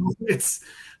 Yeah, it's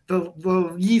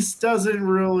the yeast doesn't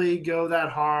really go that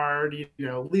hard.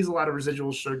 Leaves a lot of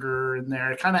residual sugar in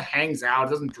there. It kind of hangs out.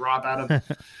 It doesn't drop out of.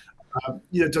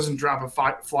 It doesn't drop and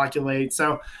flocculate.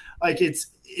 So, like it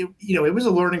was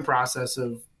a learning process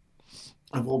of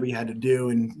what we had to do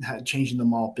and changing the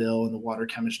malt bill and the water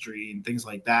chemistry and things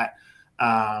like that.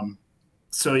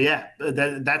 So yeah,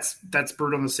 that's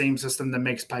brewed on the same system that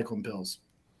makes Pikeland Pils,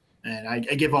 and I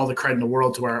give all the credit in the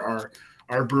world to our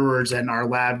brewers and our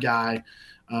lab guy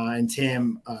and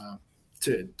Tim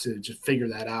to just figure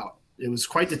that out. It was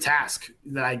quite the task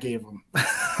that I gave them.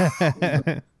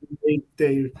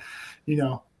 they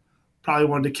probably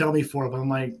wanted to kill me for it, but I'm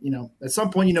like, at some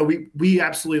point, we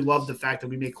absolutely love the fact that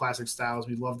we make classic styles.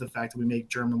 We love the fact that we make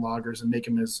German lagers and make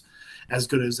them as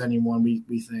good as anyone,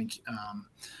 we think.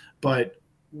 But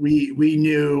we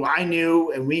knew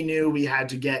we had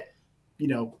to get,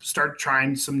 start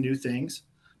trying some new things.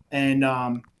 And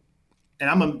I'm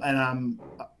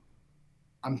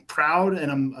proud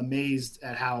and I'm amazed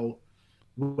at how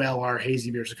well our hazy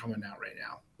beers are coming out right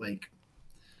now. Like,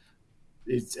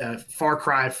 it's a far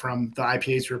cry from the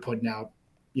IPAs we were putting out,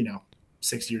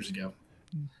 6 years ago.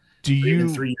 Do you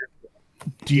 3 years ago,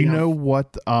 do you know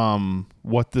what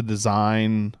the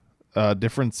design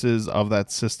differences of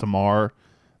that system are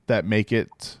that make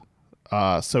it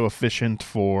so efficient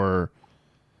for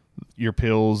your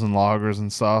pills and lagers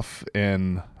and stuff,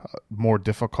 and more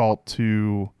difficult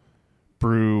to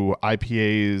brew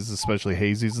IPAs, especially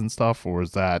hazies and stuff, or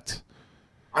is that?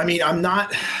 I mean, I'm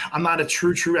not a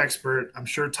true expert. I'm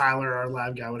sure Tyler, our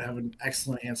lab guy, would have an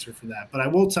excellent answer for that. But I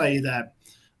will tell you that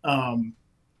our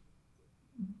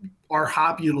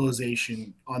hop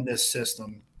utilization on this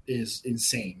system is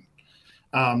insane.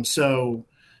 So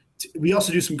we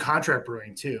also do some contract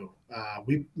brewing too.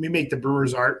 We make the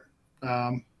Brewer's Art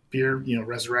beer,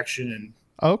 Resurrection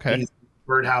and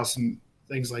Birdhouse and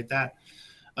things like that.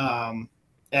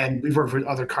 And we've worked with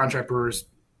other contract brewers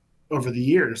over the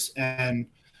years. And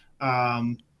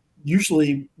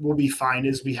usually what we find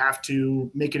is we have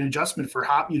to make an adjustment for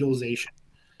hop utilization.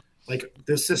 Like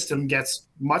this system gets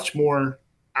much more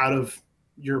out of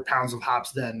your pounds of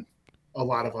hops than a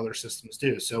lot of other systems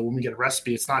do. So when we get a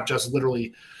recipe, it's not just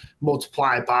literally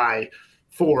multiply by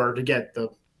 4 to get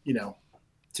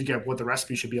to get what the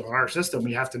recipe should be on our system.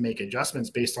 We have to make adjustments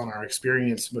based on our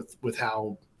experience with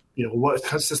how, what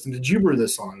system did you brew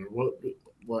this on, or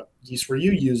what yeast were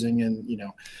you using? And,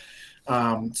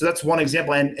 so that's one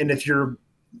example. And if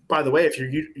by the way, if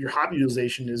your hop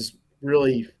utilization is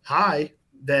really high,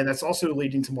 then that's also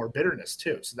leading to more bitterness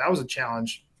too. So that was a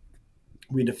challenge.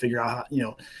 We had to figure out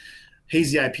how,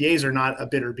 hazy IPAs are not a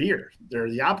bitter beer. They're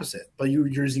the opposite, but you're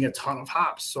using a ton of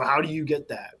hops. So how do you get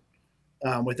that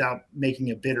without making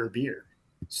a bitter beer?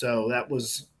 So that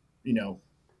was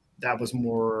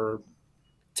more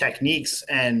techniques,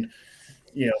 and,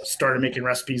 started making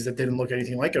recipes that didn't look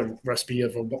anything like a recipe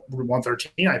of a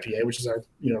 113 IPA, which is our,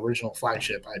 original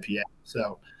flagship IPA.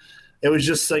 So it was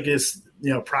just like this,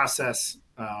 process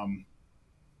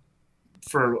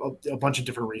for a bunch of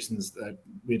different reasons that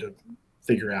we had to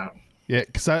figure out. Yeah,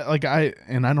 because I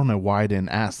don't know why I didn't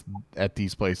ask at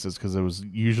these places, because it was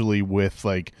usually with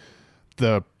like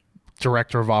the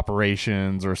director of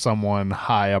operations or someone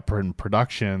high up in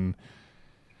production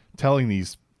telling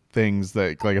these things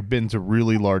that, like, I've been to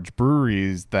really large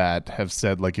breweries that have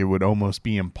said like it would almost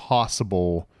be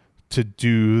impossible to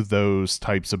do those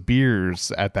types of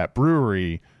beers at that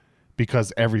brewery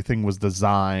because everything was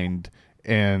designed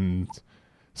and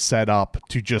set up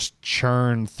to just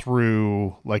churn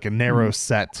through like a narrow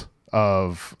set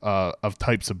of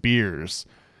types of beers.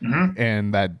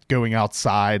 And that going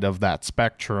outside of that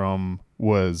spectrum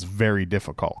was very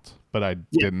difficult, but I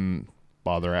didn't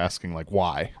bother asking like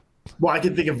why. Well, I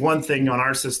can think of one thing on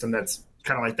our system that's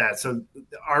kind of like that. So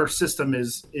our system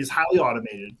is highly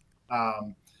automated.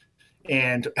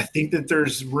 And I think that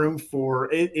there's room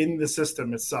for in the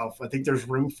system itself. I think there's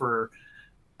room for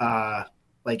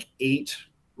like 8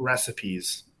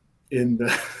 recipes in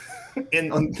the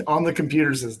on the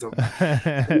computer system.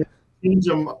 Change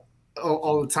them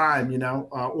all the time,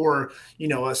 or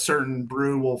a certain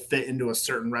brew will fit into a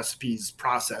certain recipe's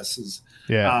processes.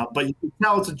 But you can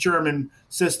tell it's a German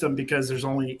system because there's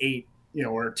only 8,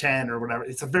 or 10 or whatever.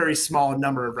 It's a very small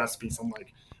number of recipes. I'm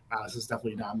like, wow, this is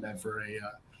definitely not meant for a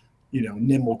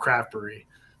nimble craft brewery.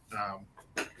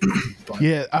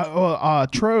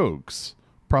 Trogs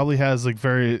probably has like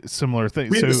very similar things.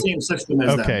 We have the same system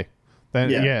as them.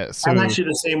 Then so I'm actually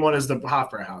the same one as the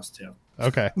Hofbrauhaus too.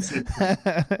 Okay.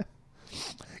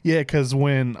 Yeah, because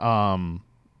when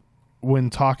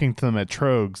talking to them at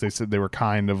Trogs, they said they were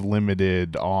kind of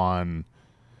limited on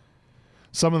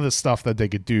some of the stuff that they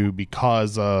could do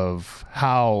because of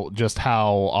how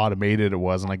automated it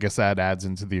was, and I guess that adds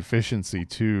into the efficiency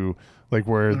too. Like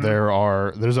where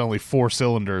there's only 4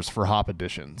 cylinders for hop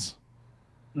additions,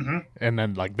 and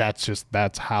then like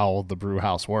that's how the brew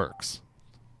house works.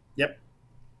 Yep.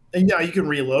 And you can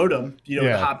reload them.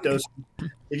 The hop dose.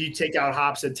 If you take out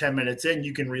hops at 10 minutes in,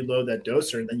 you can reload that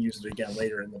doser and then use it again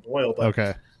later in the boil. But,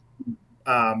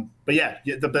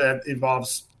 that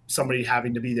involves somebody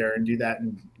having to be there and do that,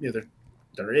 and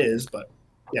there is, but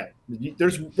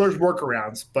there's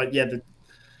workarounds. But the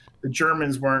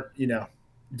Germans weren't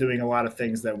doing a lot of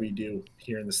things that we do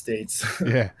here in the States.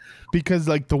 Because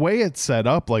like the way it's set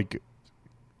up, like,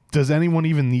 does anyone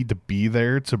even need to be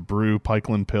there to brew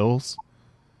Pikeland Pils?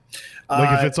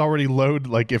 Like if it's already loaded,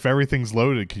 like if everything's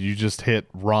loaded, could you just hit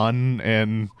run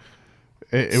and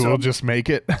it will just make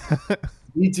it?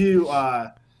 We do.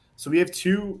 So we have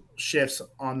 2 shifts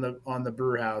on the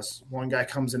brew house. One guy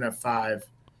comes in at 5,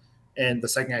 and the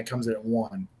second guy comes in at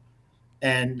 1.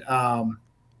 And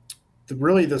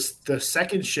the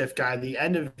second shift guy, the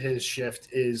end of his shift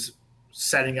is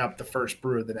setting up the first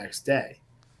brew of the next day.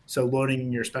 So loading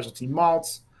in your specialty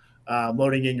malts,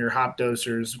 loading in your hop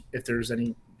dosers, if there's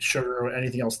any sugar or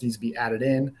anything else needs to be added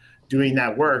in, doing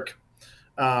that work.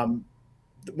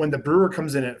 when the brewer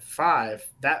comes in at 5,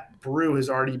 that brew has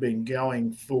already been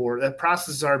going that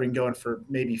process has already been going for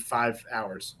maybe 5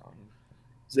 hours.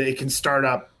 So it can start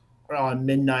up on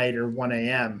midnight or 1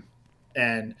 a.m.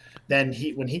 And then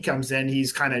when he comes in,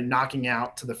 he's kind of knocking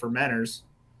out to the fermenters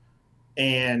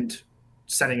and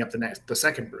setting up the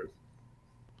second brew.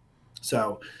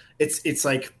 So it's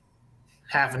like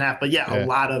half and half, but yeah, a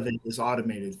lot of it is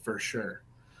automated for sure.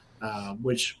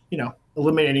 Which,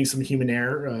 eliminating some human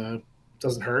error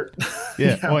doesn't hurt.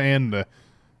 Yeah. Well, and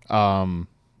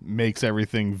makes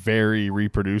everything very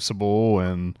reproducible.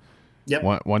 And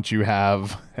once you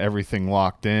have everything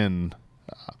locked in.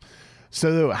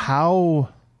 So how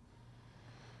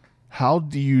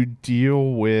do you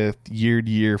deal with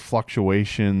year-to-year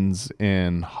fluctuations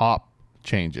in hop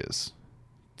changes?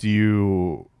 Do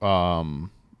you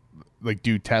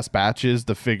do test batches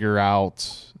to figure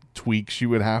out tweaks you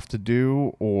would have to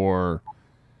do, or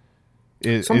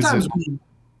sometimes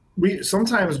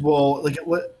we'll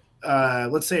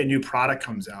let's say a new product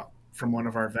comes out from one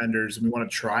of our vendors and we want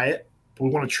to try it, but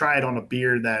we want to try it on a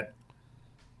beer that,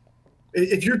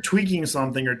 if you're tweaking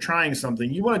something or trying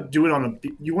something, you want to do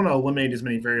it you want to eliminate as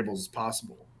many variables as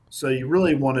possible. So you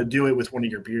really want to do it with one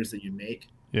of your beers that you make.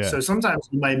 Yeah. So sometimes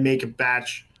you might make a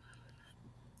batch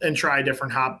and try a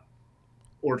different hop,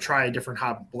 or try a different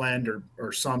hop blend,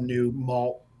 or some new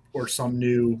malt, or some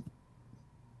new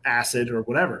acid, or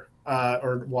whatever,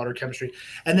 or water chemistry.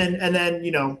 And then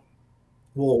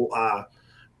we'll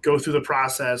go through the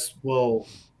process. We'll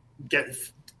get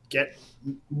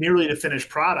nearly the finished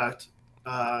product,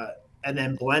 and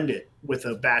then blend it with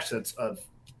a batch that's of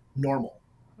normal,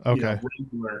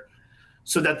 regular,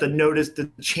 so that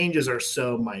the changes are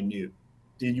so minute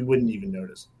that you wouldn't even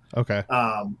notice. Okay.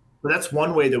 But that's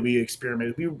one way that we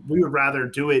experiment. We would rather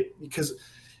do it because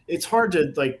it's hard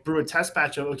to brew a test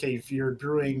batch of, okay, if you're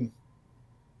brewing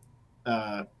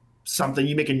something,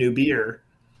 you make a new beer,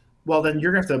 well, then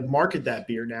you're going to have to market that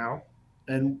beer now.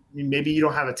 And maybe you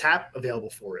don't have a tap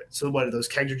available for it. So those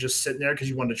kegs are just sitting there because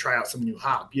you want to try out some new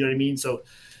hop. You know what I mean? So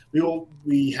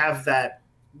we have that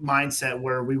mindset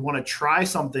where we want to try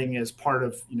something as part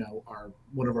of,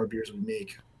 one of our beers we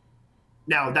make.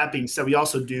 Now, that being said, we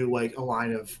also do a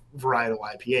line of varietal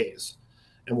IPAs,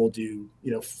 and we'll do,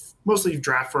 mostly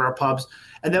draft for our pubs.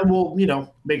 And then we'll,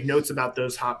 make notes about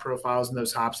those hop profiles and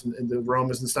those hops and the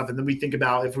aromas and stuff. And then we think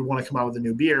about if we want to come out with a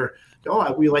new beer,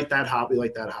 we like that hop. We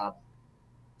like that hop.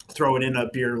 Throw it in a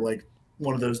beer like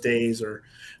one of those days. Or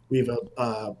we have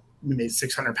we made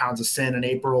 600 pounds of Sin in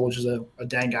April, which is a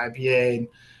dank IPA. And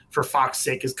for Fox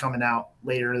Sick is coming out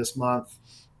later this month.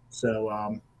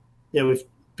 So, we've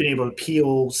been able to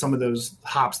peel some of those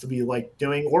hops to be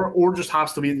doing, or just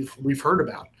hops to be we've heard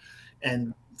about,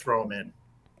 and throw them in.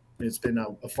 It's been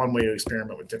a fun way to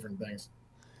experiment with different things.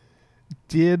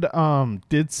 Did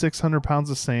 600 pounds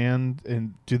of sand,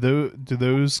 and do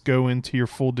those go into your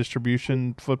full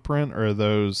distribution footprint, or are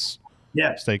those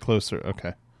stay closer?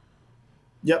 Okay.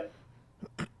 Yep.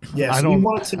 Yeah.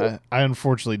 I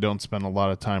unfortunately don't spend a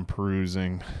lot of time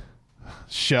perusing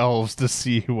shelves to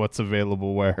see what's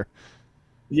available where.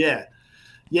 Yeah.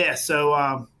 Yeah.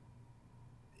 So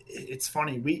it's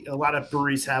funny. A lot of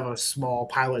breweries have a small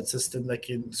pilot system that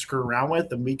can screw around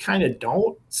with, and we kind of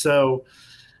don't. So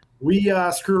we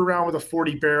screw around with a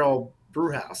 40-barrel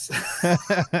brew house.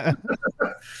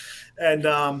 And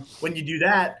when you do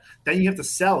that, then you have to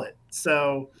sell it.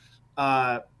 So,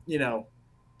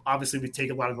 obviously we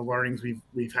take a lot of the learnings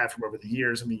we've had from over the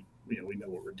years, and we know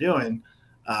what we're doing.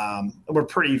 And we're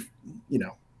pretty,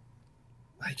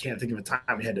 I can't think of a time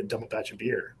we had to dump a batch of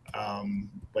beer.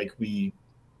 We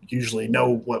usually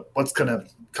know what's going to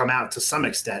come out to some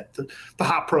extent. The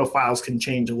hop profiles can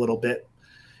change a little bit.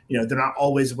 They're not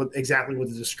always exactly what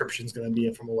the description is going to be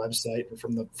from a website or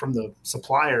from the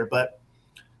supplier, but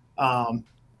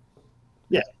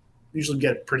usually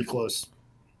get pretty close.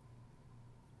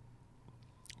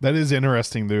 That is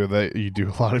interesting, though, that you do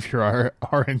a lot of your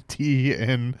R&D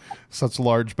in such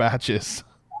large batches.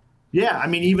 Yeah, I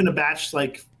mean, even a batch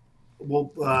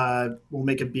we'll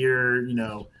make a beer,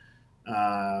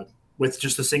 with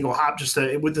just a single hop,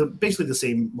 basically the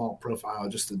same malt profile,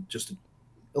 just to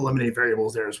eliminate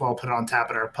variables there as well. Put it on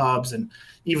tap at our pubs, and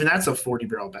even that's a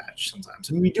 40-barrel batch sometimes.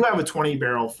 I mean, we do have a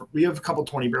 20-barrel. We have a couple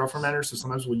 20-barrel fermenters, so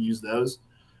sometimes we'll use those.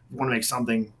 We want to make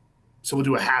something, so we'll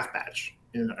do a half batch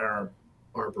in our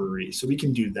brewery, so we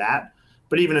can do that.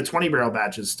 But even a 20-barrel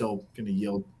batch is still going to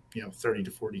yield 30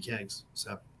 to 40 kegs.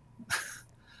 So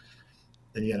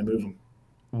then you got to move them.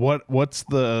 What's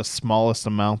the smallest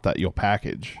amount that you'll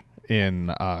package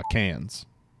in cans?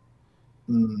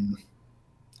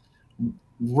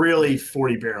 Really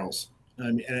 40 barrels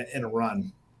in a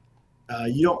run.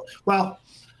 You don't. Well,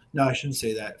 no, I shouldn't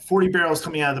say that. 40 barrels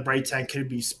coming out of the bright tank could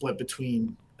be split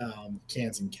between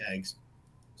cans and kegs.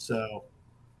 So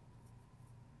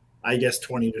I guess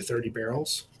 20 to 30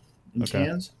 barrels in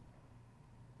cans.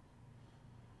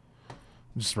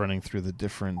 Just running through the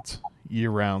different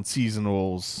year-round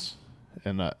seasonals,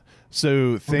 and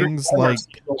so things like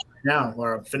right now,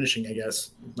 or I'm finishing, I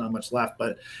guess, not much left,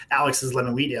 but Alex's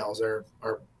Lemon Wheat Ales are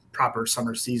proper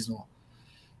summer seasonal.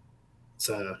 It's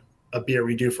a beer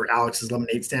we do for Alex's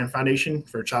Lemonade Stand Foundation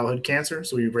for childhood cancer.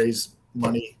 So we raise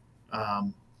money,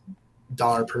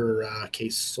 $1 per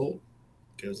case sold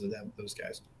goes to those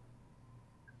guys.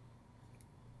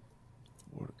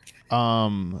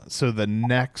 So the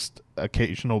next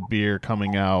occasional beer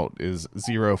coming out is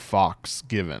Zero Fox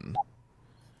Given.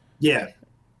 Yeah.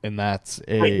 And that's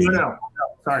no.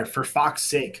 Sorry, For Fox's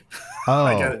Sake. Oh.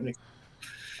 I got it mixed.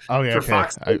 Okay, For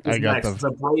Fox's Sake I got It's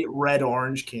a bright red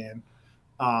orange can.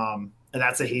 And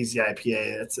that's a hazy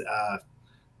IPA. It's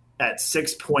at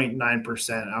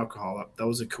 6.9% alcohol. That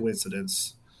was a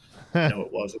coincidence. No,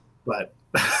 it wasn't. But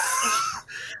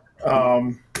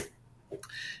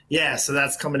yeah, so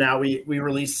that's coming out. We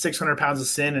released 600 Pounds of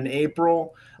Sin in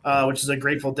April, which is a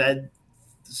Grateful Dead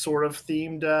sort of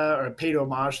themed, or paid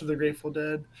homage to the Grateful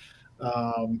Dead.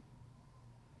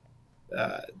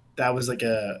 That was like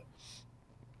a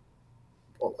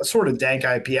sort of dank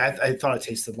IPA. I thought it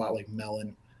tasted a lot like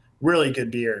melon. Really good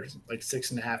beer, like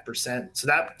 6.5%. So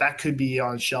that could be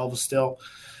on shelves still,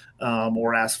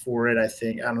 or ask for it. I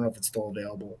don't know if it's still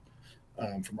available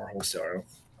from our wholesaler.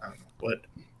 I don't know, but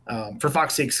For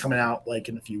Fox's Sake's coming out like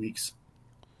in a few weeks.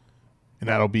 And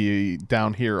that'll be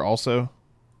down here also?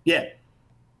 Yeah.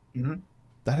 Mm-hmm.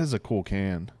 That is a cool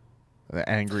can. The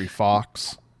Angry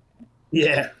Fox.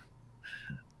 Yeah.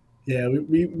 Yeah,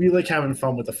 we like having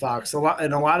fun with the Fox. A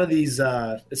lot of these,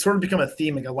 it's sort of become a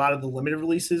theme. Like a lot of the limited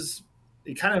releases,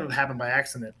 it kind of happened by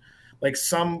accident. Like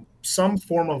some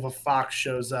form of a Fox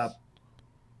shows up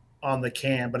on the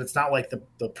can, but it's not like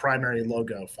the primary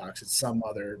logo Fox. It's some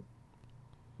other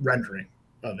rendering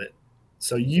of it.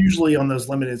 So usually on those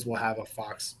limiteds, we'll have a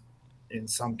Fox in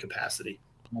some capacity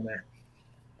on there.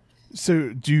 So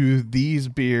do these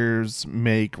beers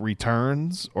make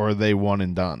returns, or are they one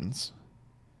and dones?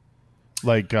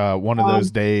 Like one of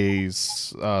those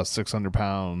days, 600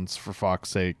 pounds For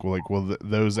Fox's Sake. Like, will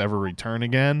those ever return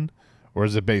again? Or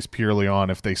is it based purely on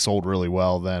if they sold really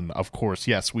well, then of course,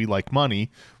 yes, we like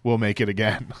money, we'll make it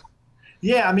again.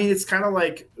 Yeah, I mean, it's kind of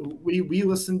like we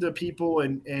listen to people,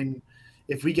 and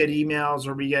if we get emails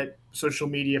or we get social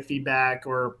media feedback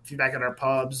or feedback at our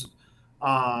pubs,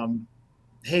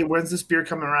 hey, when's this beer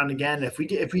coming around again? If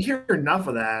we hear enough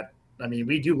of that, I mean,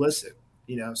 we do listen,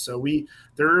 So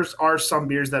there are some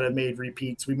beers that have made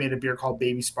repeats. We made a beer called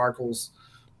Baby Sparkles,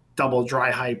 double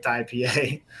dry hyped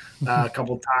IPA a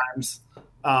couple times.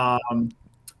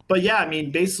 But yeah, I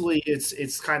mean, basically,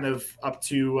 it's kind of up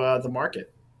to the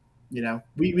market.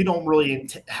 We don't really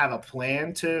have a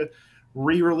plan to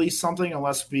re-release something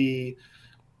unless we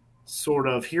sort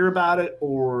of hear about it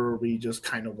or we just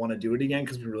kind of want to do it again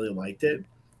because we really liked it.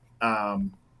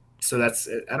 So that's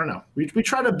it. I don't know. We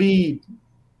try to be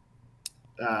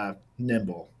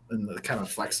nimble and kind of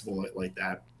flexible like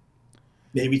that,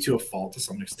 maybe to a fault to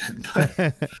some extent.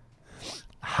 But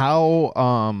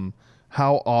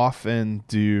How often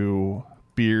do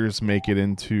beers make it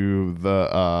into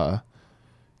the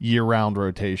year-round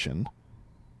rotation?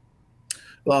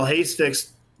 Well, Haze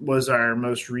Fix was our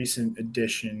most recent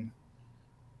addition,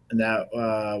 and that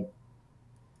it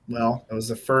was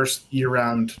the first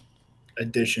year-round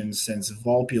addition since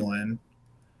Vulpulin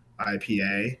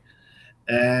IPA,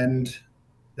 and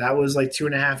that was like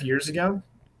 2.5 years ago,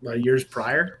 years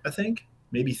prior, I think,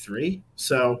 maybe 3.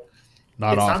 So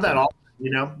not that often,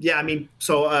 Yeah, I mean,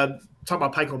 so talk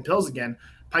about Pikeland Pils again.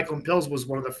 Pikeland Pils was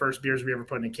one of the first beers we ever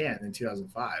put in a can in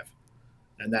 2005,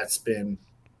 and that's been,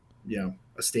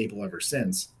 a staple ever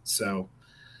since. So,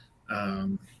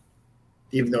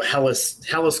 even though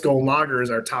Hellas Golden Lager is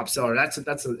our top seller, that's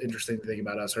an interesting thing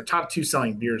about us. Our top 2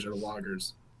 selling beers are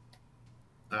lagers,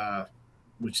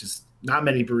 which is not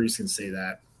many breweries can say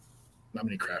that. Not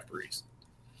many craft breweries.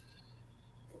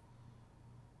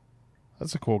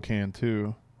 That's a cool can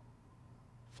too.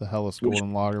 The Hellas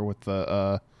Golden Lager with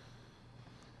the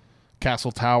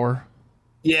Castle Tower.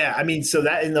 Yeah, I mean, so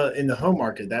that in the home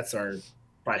market, that's our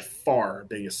by far our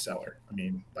biggest seller. I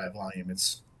mean, by volume,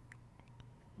 it's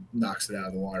knocks it out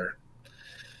of the water.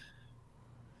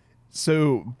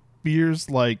 So beers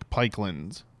like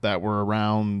Pikeland that were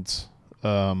around,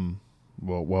 well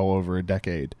over a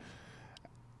decade.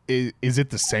 Is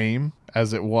it the same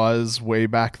as it was way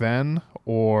back then,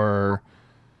 or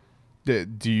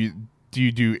do do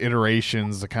you do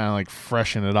iterations to kind of like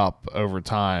freshen it up over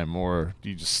time, or do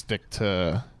you just stick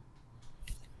to?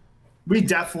 We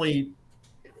definitely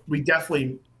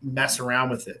mess around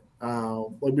with it.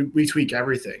 Like we tweak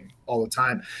everything all the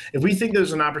time. If we think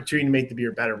there's an opportunity to make the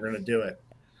beer better, we're going to do it.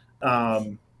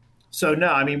 So no,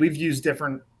 I mean, we've used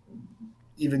different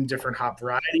hop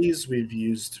varieties. We've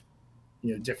used,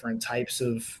 different types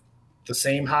of the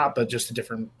same hop, but just a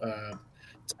different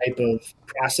type of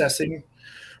processing.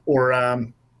 Or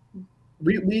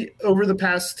we over the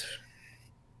past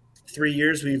 3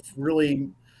 years, we've really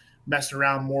messed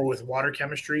around more with water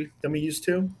chemistry than we used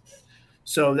to.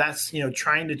 So that's,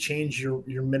 trying to change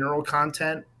your mineral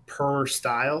content per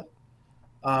style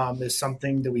is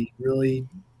something that we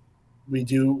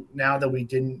do now that we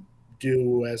didn't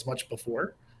do as much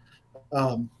before.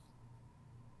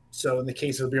 So in the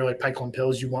case of a beer like Pikeland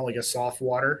Pils, you want like a soft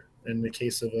water. In the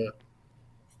case of a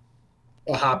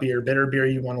hoppy or bitter beer,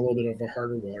 you want a little bit of a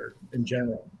harder water in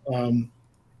general.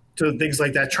 So things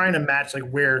like that, trying to match the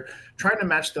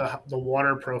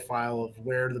water profile of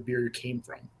where the beer came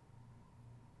from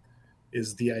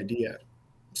is the idea,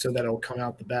 so that it'll come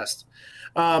out the best.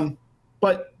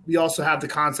 But we also have the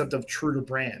concept of true to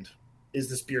brand. Is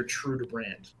this beer true to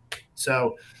brand?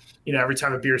 So, every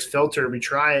time a beer is filtered, we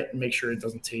try it and make sure it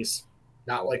doesn't taste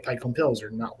not like Pikeland Pils or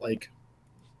not like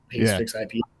Haze Fix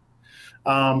IPA.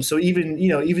 So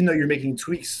even though you're making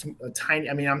tweaks,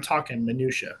 I'm talking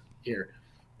minutia here.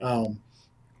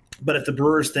 But if the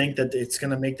brewers think that it's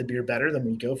going to make the beer better, then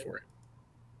we go for it.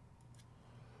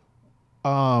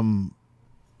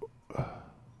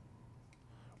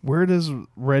 Where does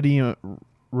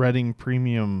Reading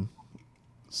Premium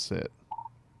sit?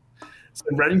 So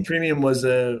Reading Premium was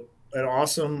an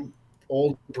awesome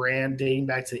old brand dating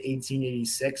back to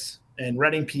 1886. And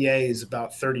Reading, PA is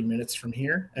about 30 minutes from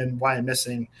here. And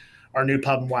our new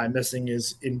pub in Wyomissing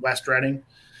is in West Reading,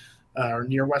 or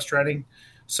near West Reading.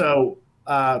 So,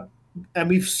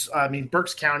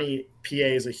 Berks County, PA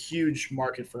is a huge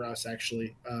market for us,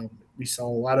 actually. We sell a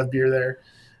lot of beer there.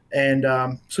 And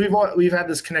so we've had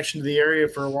this connection to the area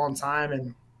for a long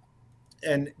time.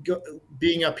 And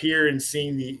being up here and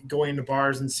going to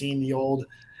bars and seeing the old,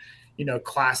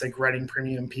 classic Reading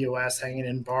Premium POS hanging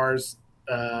in bars,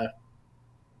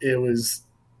 it was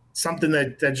something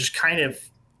that just kind of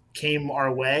came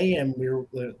our way, and we were,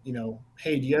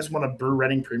 hey, do you guys want to brew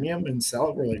Reading Premium and sell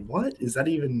it? We're like, what? Is that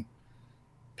even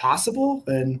possible?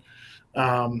 And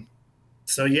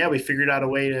so yeah, we figured out a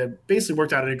way to basically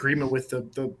worked out an agreement with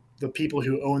the people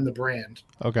who own the brand.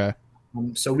 Okay.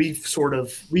 So we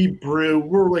brew.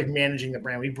 We're like managing the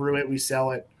brand. We brew it, we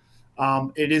sell it.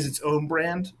 It is its own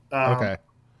brand. Okay.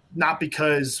 Not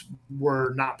because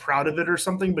we're not proud of it or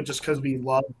something, but just because we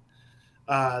love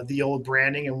the old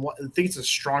branding, and I think it's a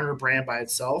stronger brand by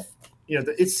itself.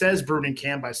 It says brewed in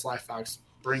can by Sly Fox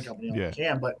Brewing Company on the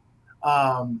can,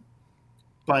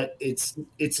 but it's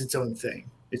its own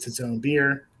thing. It's its own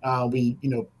beer. We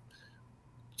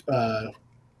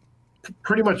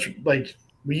pretty much like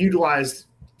we utilized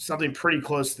something pretty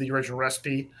close to the original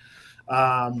recipe.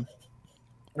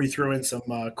 We threw in some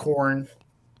corn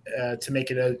to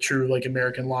make it a true like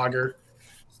American lager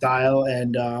style,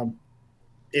 and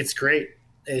it's great.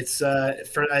 It's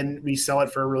and we sell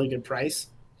it for a really good price.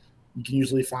 You can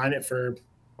usually find it for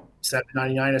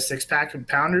 $7.99 a 6-pack of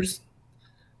pounders,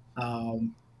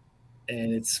 and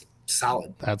it's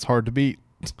solid. That's hard to beat.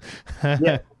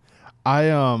 Yeah.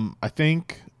 I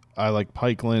think I like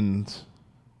Pikeland,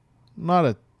 not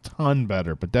a ton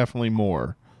better, but definitely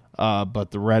more. But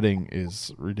the Reading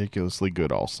is ridiculously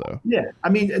good also. Yeah, I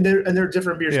mean, and they're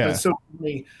different beers, but it's so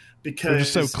funny because they're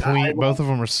just so clean. Both of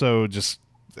them are so just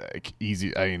like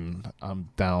easy. I mean, I'm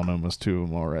down almost 2 of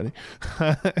them already.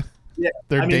 Yeah,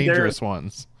 they're dangerous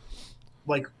ones.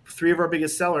 Like 3 of our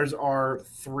biggest sellers are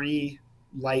 3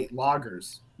 light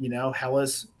lagers.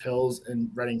 Helles, Pils,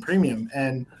 and Reading Premium,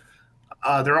 and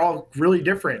they're all really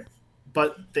different.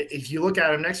 But if you look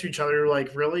at them next to each other, you're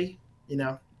like, really,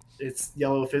 it's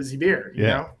yellow fizzy beer, you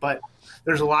know. But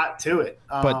there's a lot to it.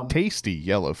 But tasty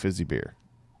yellow fizzy beer.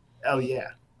 Oh yeah,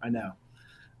 I know.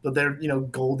 But they're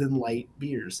golden light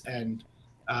beers, and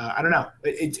I don't know.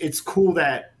 It's cool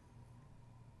that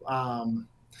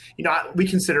we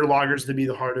consider lagers to be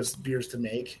the hardest beers to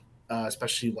make,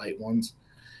 especially light ones,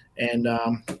 and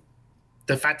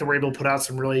the fact that we're able to put out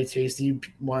some really tasty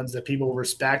ones that people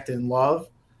respect and love,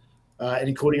 and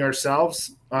including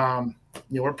ourselves,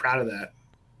 we're proud of that.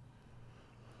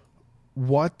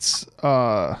 What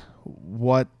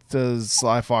does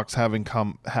Sly Fox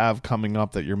have coming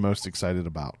up that you're most excited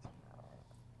about?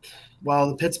 Well,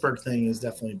 the Pittsburgh thing is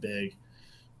definitely big.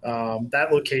 That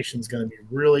location is going to be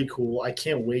really cool. I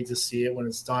can't wait to see it when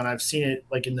it's done. I've seen it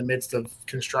like in the midst of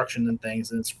construction and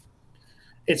things, and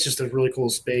it's just a really cool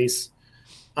space.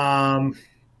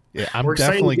 Yeah, I'm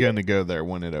definitely going to go there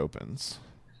when it opens.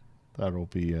 That'll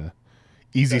be a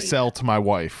easy sell to my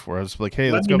wife, where I was like,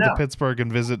 hey, let's go up to Pittsburgh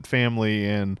and visit family,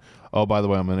 and oh, by the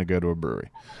way, I'm going to go to a brewery.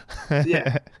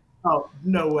 Yeah. Oh,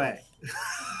 no way.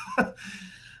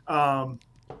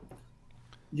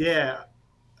 Yeah.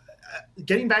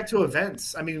 Getting back to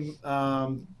events. I mean,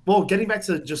 getting back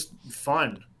to just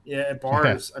fun. Yeah, at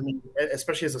bars. I mean,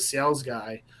 especially as a sales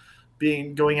guy,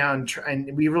 going out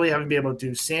and we really haven't been able to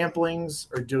do samplings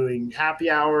or doing happy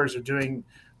hours or doing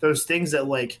those things that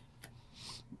like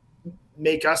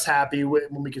make us happy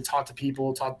when we can talk to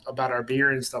people, talk about our beer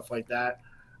and stuff like that.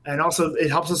 And also it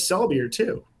helps us sell beer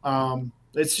too.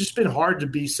 It's just been hard to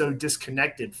be so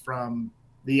disconnected from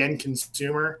the end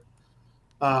consumer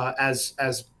as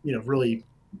you know, really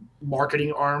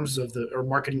marketing arms or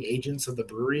marketing agents of the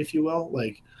brewery, if you will,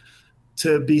 like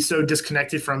to be so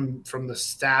disconnected from the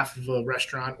staff of a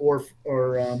restaurant or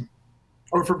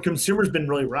from consumers been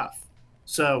really rough.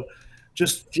 So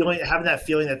just having that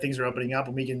feeling that things are opening up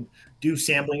and we can do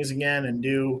samplings again and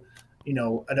do, you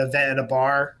know, an event at a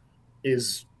bar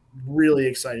is really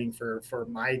exciting for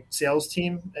my sales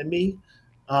team and me.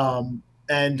 And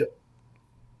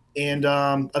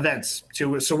events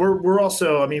too. So we're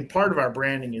also, I mean, part of our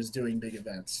branding is doing big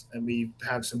events, and we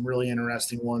have some really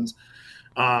interesting ones.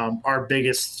 Our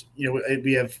biggest, you know,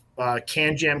 we have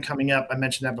Can Jam coming up. I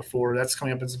mentioned that before. That's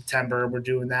coming up in September. We're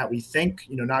doing that. We think,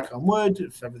 you know, knock on wood,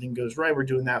 if everything goes right, we're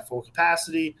doing that full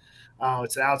capacity.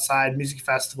 It's an outside music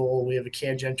festival. We have a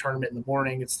Can Jam tournament in the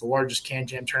morning. It's the largest Can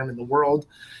Jam tournament in the world,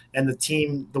 and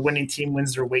the winning team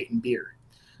wins their weight in beer.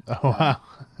 Oh wow!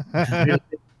 We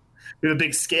have a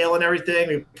big scale and everything.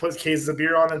 We put cases of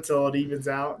beer on until it evens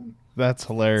out. And that's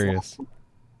hilarious.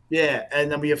 Yeah,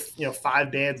 and then we have, you know,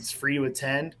 5 bands. It's free to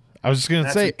attend. I was just going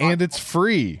to say, and it's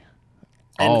free.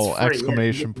 All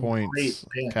exclamation points,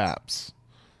 caps.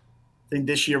 I think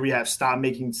this year we have Stop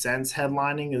Making Sense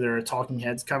headlining. They're a Talking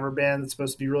Heads cover band that's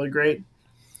supposed to be really great.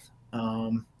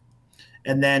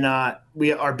 And then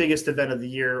our biggest event of the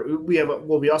year, we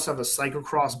also have a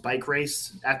cyclocross bike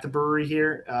race at the brewery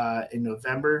here in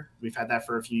November. We've had that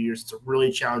for a few years. It's a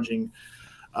really challenging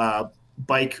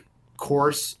bike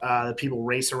course that people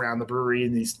race around the brewery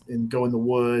and go in the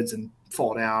woods and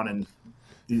fall down, and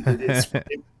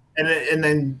and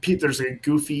then there's a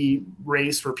goofy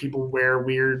race where people wear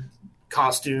weird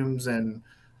costumes and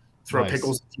throw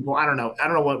pickles at people. I don't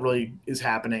know what really is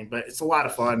happening, but it's a lot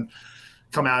of fun.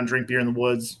 Come out and drink beer in the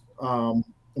woods and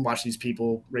watch these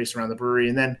people race around the brewery.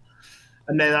 And then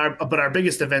our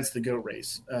biggest event's the Goat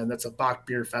Race. That's a Bach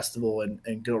Beer Festival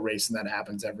and Goat Race, and that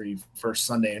happens every first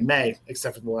Sunday in May,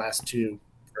 except for the last 2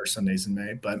 first Sundays in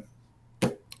May. But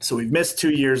so we've missed 2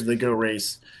 years of the Goat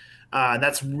Race.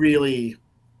 That's really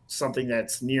something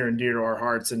that's near and dear to our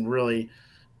hearts, and really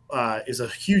is a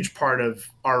huge part of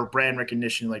our brand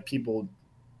recognition. Like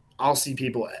I'll see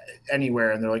people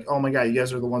anywhere and they're like, oh my God, you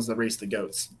guys are the ones that race the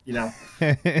goats, you know?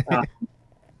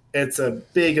 It's a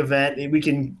big event. We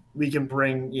can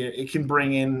bring, you know, it can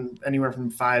bring in anywhere from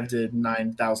 5,000 to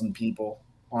 9,000 people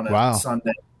on a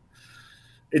Sunday.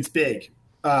 It's big.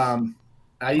 Who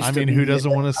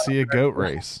doesn't want to see a goat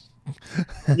race?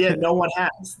 Yeah, no one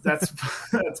has. That's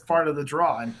part of the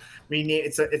draw. And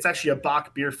it's actually a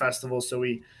Bach Beer Festival. So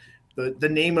the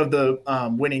name of the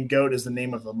winning goat is the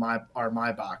name of our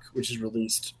Maibach, which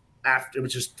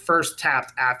is first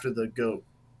tapped after the goat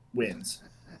wins.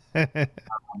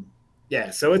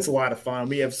 Yeah, so it's a lot of fun.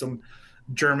 We have some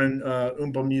German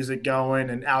Oompa music going,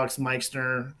 and Alex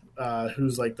Meixner,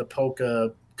 who's like the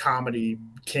polka comedy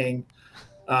king.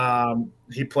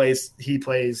 He tours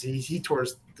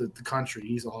the country.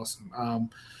 He's awesome.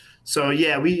 So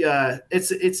yeah,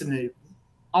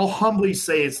 I'll humbly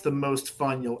say it's the most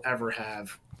fun you'll ever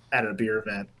have at a beer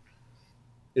event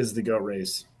is the Goat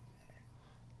Race.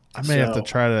 I may have to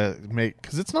try to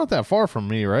because it's not that far from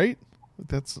me, right?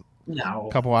 That's a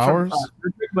couple hours.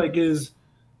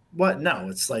 No,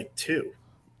 it's like 2.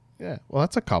 Yeah, well,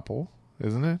 that's a couple,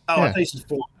 isn't it? Oh, yeah. I thought you said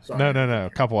 4. Sorry. No, a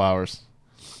couple hours.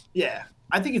 Yeah,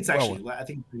 I think it's actually. I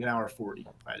think it's an hour 40.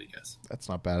 I guess that's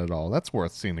not bad at all. That's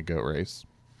worth seeing the Goat Race.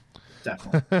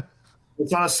 Definitely.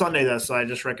 It's on a Sunday though, so I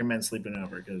just recommend sleeping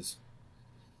over because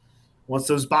once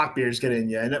those Bach beers get in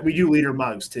you, and we do liter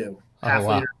mugs too. Half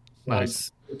liter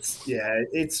mugs.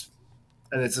 Nice.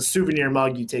 It's a souvenir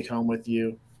mug you take home with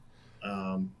you.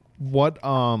 When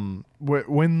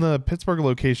the Pittsburgh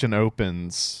location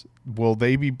opens, will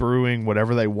they be brewing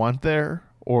whatever they want there,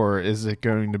 or is it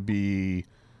going to be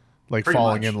like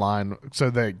falling in line, so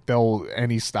they'll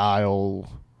any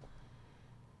style.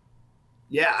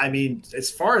 Yeah, I mean,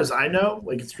 as far as I know,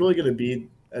 like it's really going to be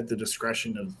at the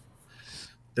discretion of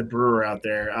the brewer out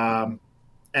there.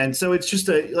 And so it's just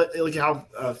like how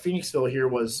Phoenixville here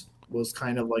was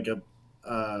kind of like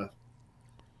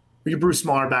we could brew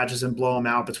smaller batches and blow them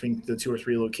out between the 2 or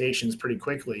 3 locations pretty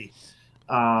quickly.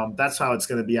 That's how it's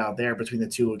going to be out there between the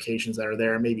 2 locations that are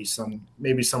there. Maybe some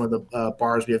of the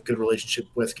bars we have good relationship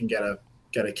with can get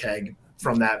a keg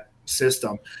from that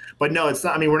system. But no, it's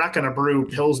not. I mean, we're not going to brew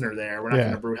Pilsner there. We're not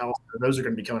going to brew Hellster. Those are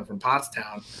going to be coming from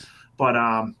Pottstown. But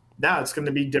no, it's going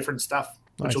to be different stuff,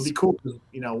 which will be cool.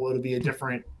 You know, it'll be a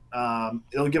different.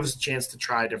 It'll give us a chance to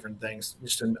try different things.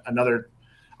 Just another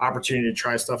opportunity to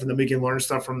try stuff, and then we can learn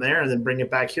stuff from there, and then bring it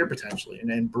back here potentially, and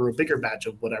then brew a bigger batch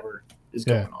of whatever is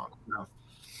going on. You know?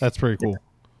 That's pretty cool.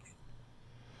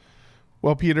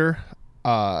 Well, Peter,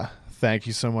 thank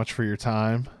you so much for your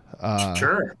time.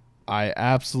 Sure. I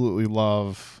absolutely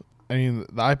love. I mean,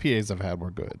 the IPAs I've had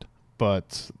were good,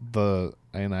 but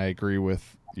and I agree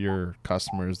with your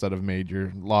customers that have made your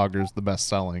lagers the best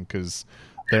selling because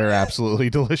they're absolutely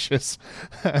delicious.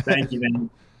 Thank you, man.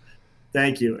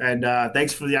 Thank you, and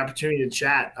thanks for the opportunity to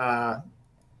chat.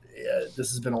 This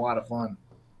has been a lot of fun.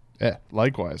 Yeah,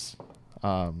 likewise.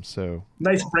 So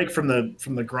nice break from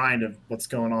the grind of what's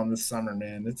going on this summer,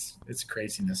 man. It's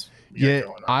craziness. Yeah,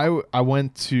 I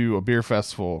went to a beer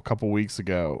festival a couple weeks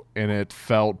ago, and it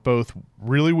felt both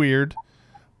really weird,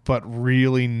 but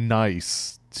really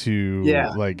nice to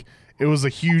like. It was a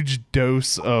huge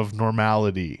dose of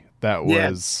normality. That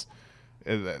was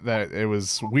that it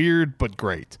was weird but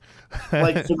great.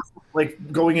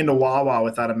 like going into Wawa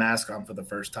without a mask on for the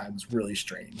first time is really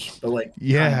strange, but like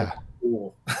kind of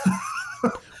cool.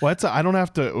 Well, I don't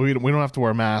have to. We don't have to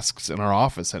wear masks in our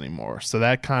office anymore, so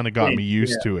that kind of got me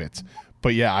used to it.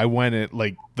 But yeah, I went at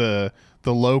like the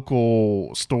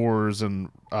local stores and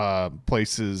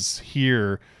places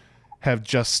here have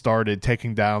just started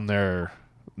taking down their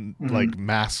like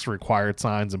masks required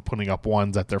signs and putting up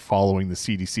ones that they're following the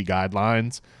CDC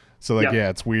guidelines. So like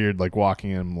it's weird like walking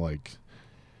in like.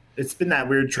 It's been that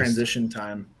weird transition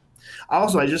time.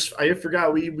 Also, I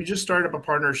forgot we just started up a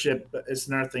partnership. It's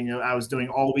another thing I was doing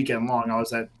all weekend long. I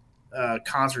was at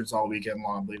concerts all weekend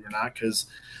long, believe it or not, because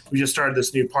we just started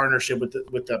this new partnership with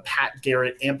the Pat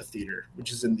Garrett Amphitheater,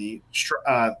 which is in the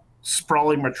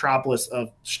sprawling metropolis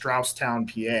of Strausstown,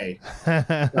 PA,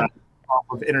 off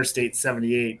of Interstate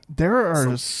 78. There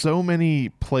are so many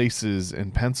places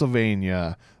in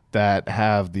Pennsylvania that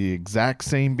have the exact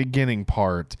same beginning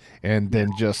part and then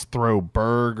just throw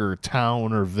burg or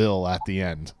town or ville at the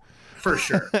end. For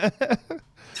sure.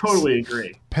 Totally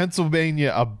agree.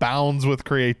 Pennsylvania abounds with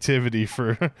creativity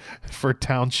for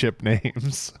township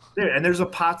names. Dude, and there's a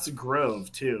Potts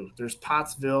Grove too. There's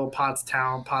Pottsville,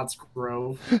 Pottstown, Potts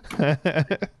Grove.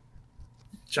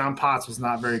 John Potts was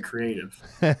not very creative.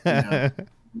 You know, a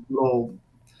little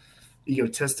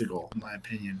egotistical, in my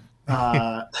opinion.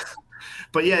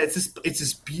 But yeah, it's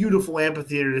this beautiful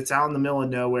amphitheater that's out in the middle of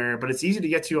nowhere, but it's easy to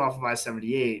get to off of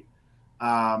I-78.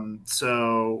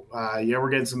 We're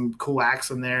getting some cool acts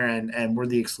in there, and we're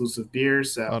the exclusive beer.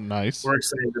 So nice. We're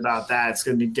excited about that. It's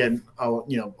going to be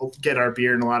get our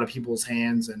beer in a lot of people's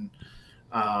hands, and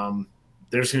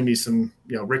there's going to be some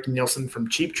Rick Nielsen from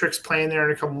Cheap Tricks playing there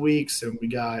in a couple weeks, and we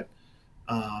got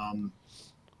I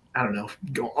don't know,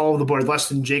 all of the boys. Less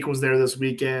Than Jake was there this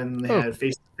weekend. They had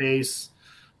Face to Face.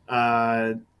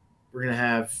 We're gonna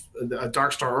have a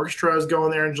Dark Star Orchestra is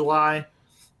going there in July.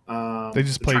 They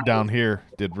just played down here.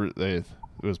 It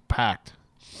was packed.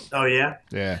 Oh yeah,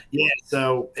 yeah.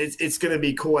 So it's gonna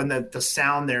be cool, and the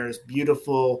sound there is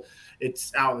beautiful.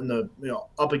 It's out in the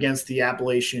up against the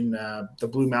Appalachian, the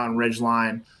Blue Mountain Ridge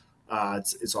line.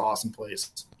 It's an awesome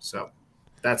place. So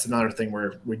that's another thing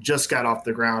we just got off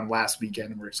the ground last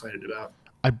weekend, and we're excited about.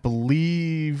 I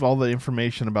believe all the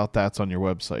information about that's on your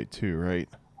website too, right?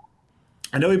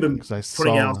 I know we've been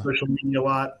putting out on social media a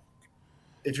lot.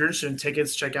 If you're interested in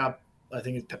tickets, check out. I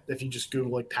think if you just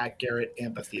Google like Pat Garrett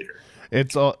Amphitheater,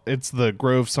 it's the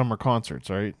Grove Summer Concerts,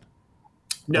 right?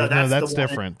 No, that's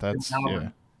different. That's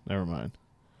never mind.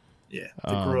 Yeah,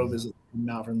 the Grove is a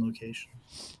Malvern location.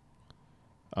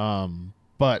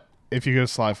 But if you go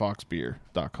to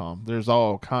slyfoxbeer.com, there's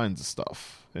all kinds of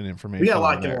stuff and information. We got a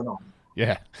lot going on.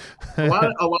 Yeah. a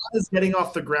lot is getting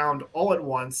off the ground all at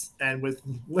once and with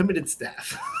limited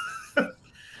staff.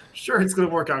 Sure, it's going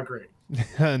to work out great.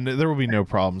 And there will be no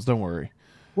problems. Don't worry.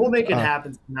 We'll make it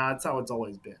happen. No, that's how it's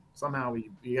always been. Somehow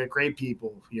we got great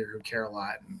people here who care a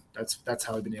lot, and that's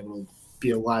how we've been able to be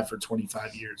alive for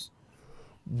 25 years.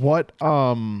 What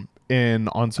on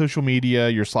social media,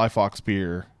 your Sly Fox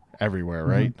Beer everywhere,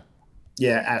 right?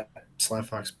 Yeah, at Sly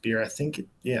Fox Beer. I think,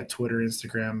 Twitter,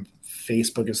 Instagram,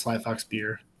 Facebook is Sly Fox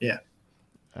Beer. Yeah.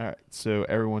 All right. So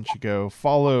everyone should go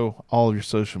follow all of your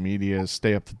social medias,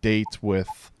 stay up to date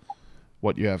with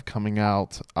what you have coming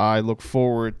out. I look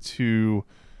forward to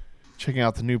checking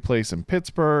out the new place in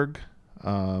Pittsburgh.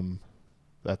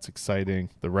 That's exciting.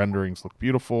 The renderings look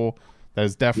beautiful. That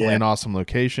is definitely an awesome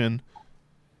location.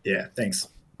 Yeah, thanks.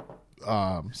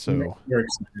 So we're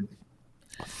excited.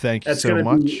 Thank you so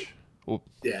much. Go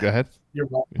ahead. You're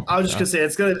welcome. I was just gonna say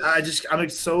it's good. I'm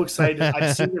so excited.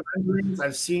 I've seen the renderings.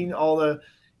 I've seen all the,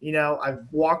 I've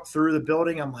walked through the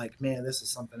building. I'm like, man, this is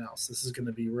something else. This is going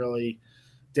to be really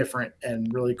different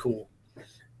and really cool.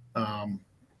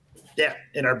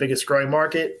 In our biggest growing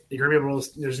market, you're gonna be able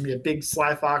to. There's gonna be a big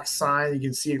Sly Fox sign. You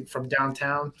can see it from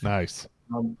downtown. Nice.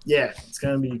 It's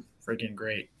gonna be freaking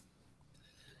great.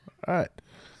 All right.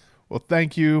 Well,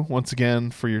 thank you once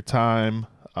again for your time,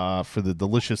 for the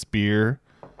delicious beer.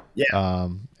 Yeah.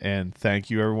 And thank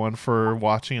you everyone for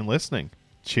watching and listening.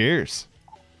 Cheers.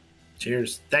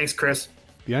 Cheers. Thanks, Chris.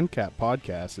 The Uncapped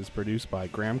Podcast is produced by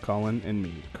Graham Cullen and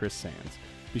me, Chris Sands.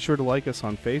 Be sure to like us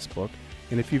on Facebook,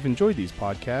 and if you've enjoyed these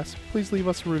podcasts, please leave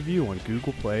us a review on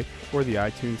Google Play or the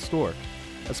iTunes Store.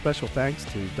 A special thanks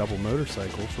to Double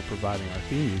Motorcycle for providing our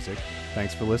theme music.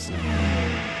 Thanks for listening.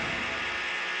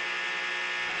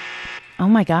 Oh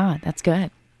my God, that's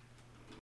good.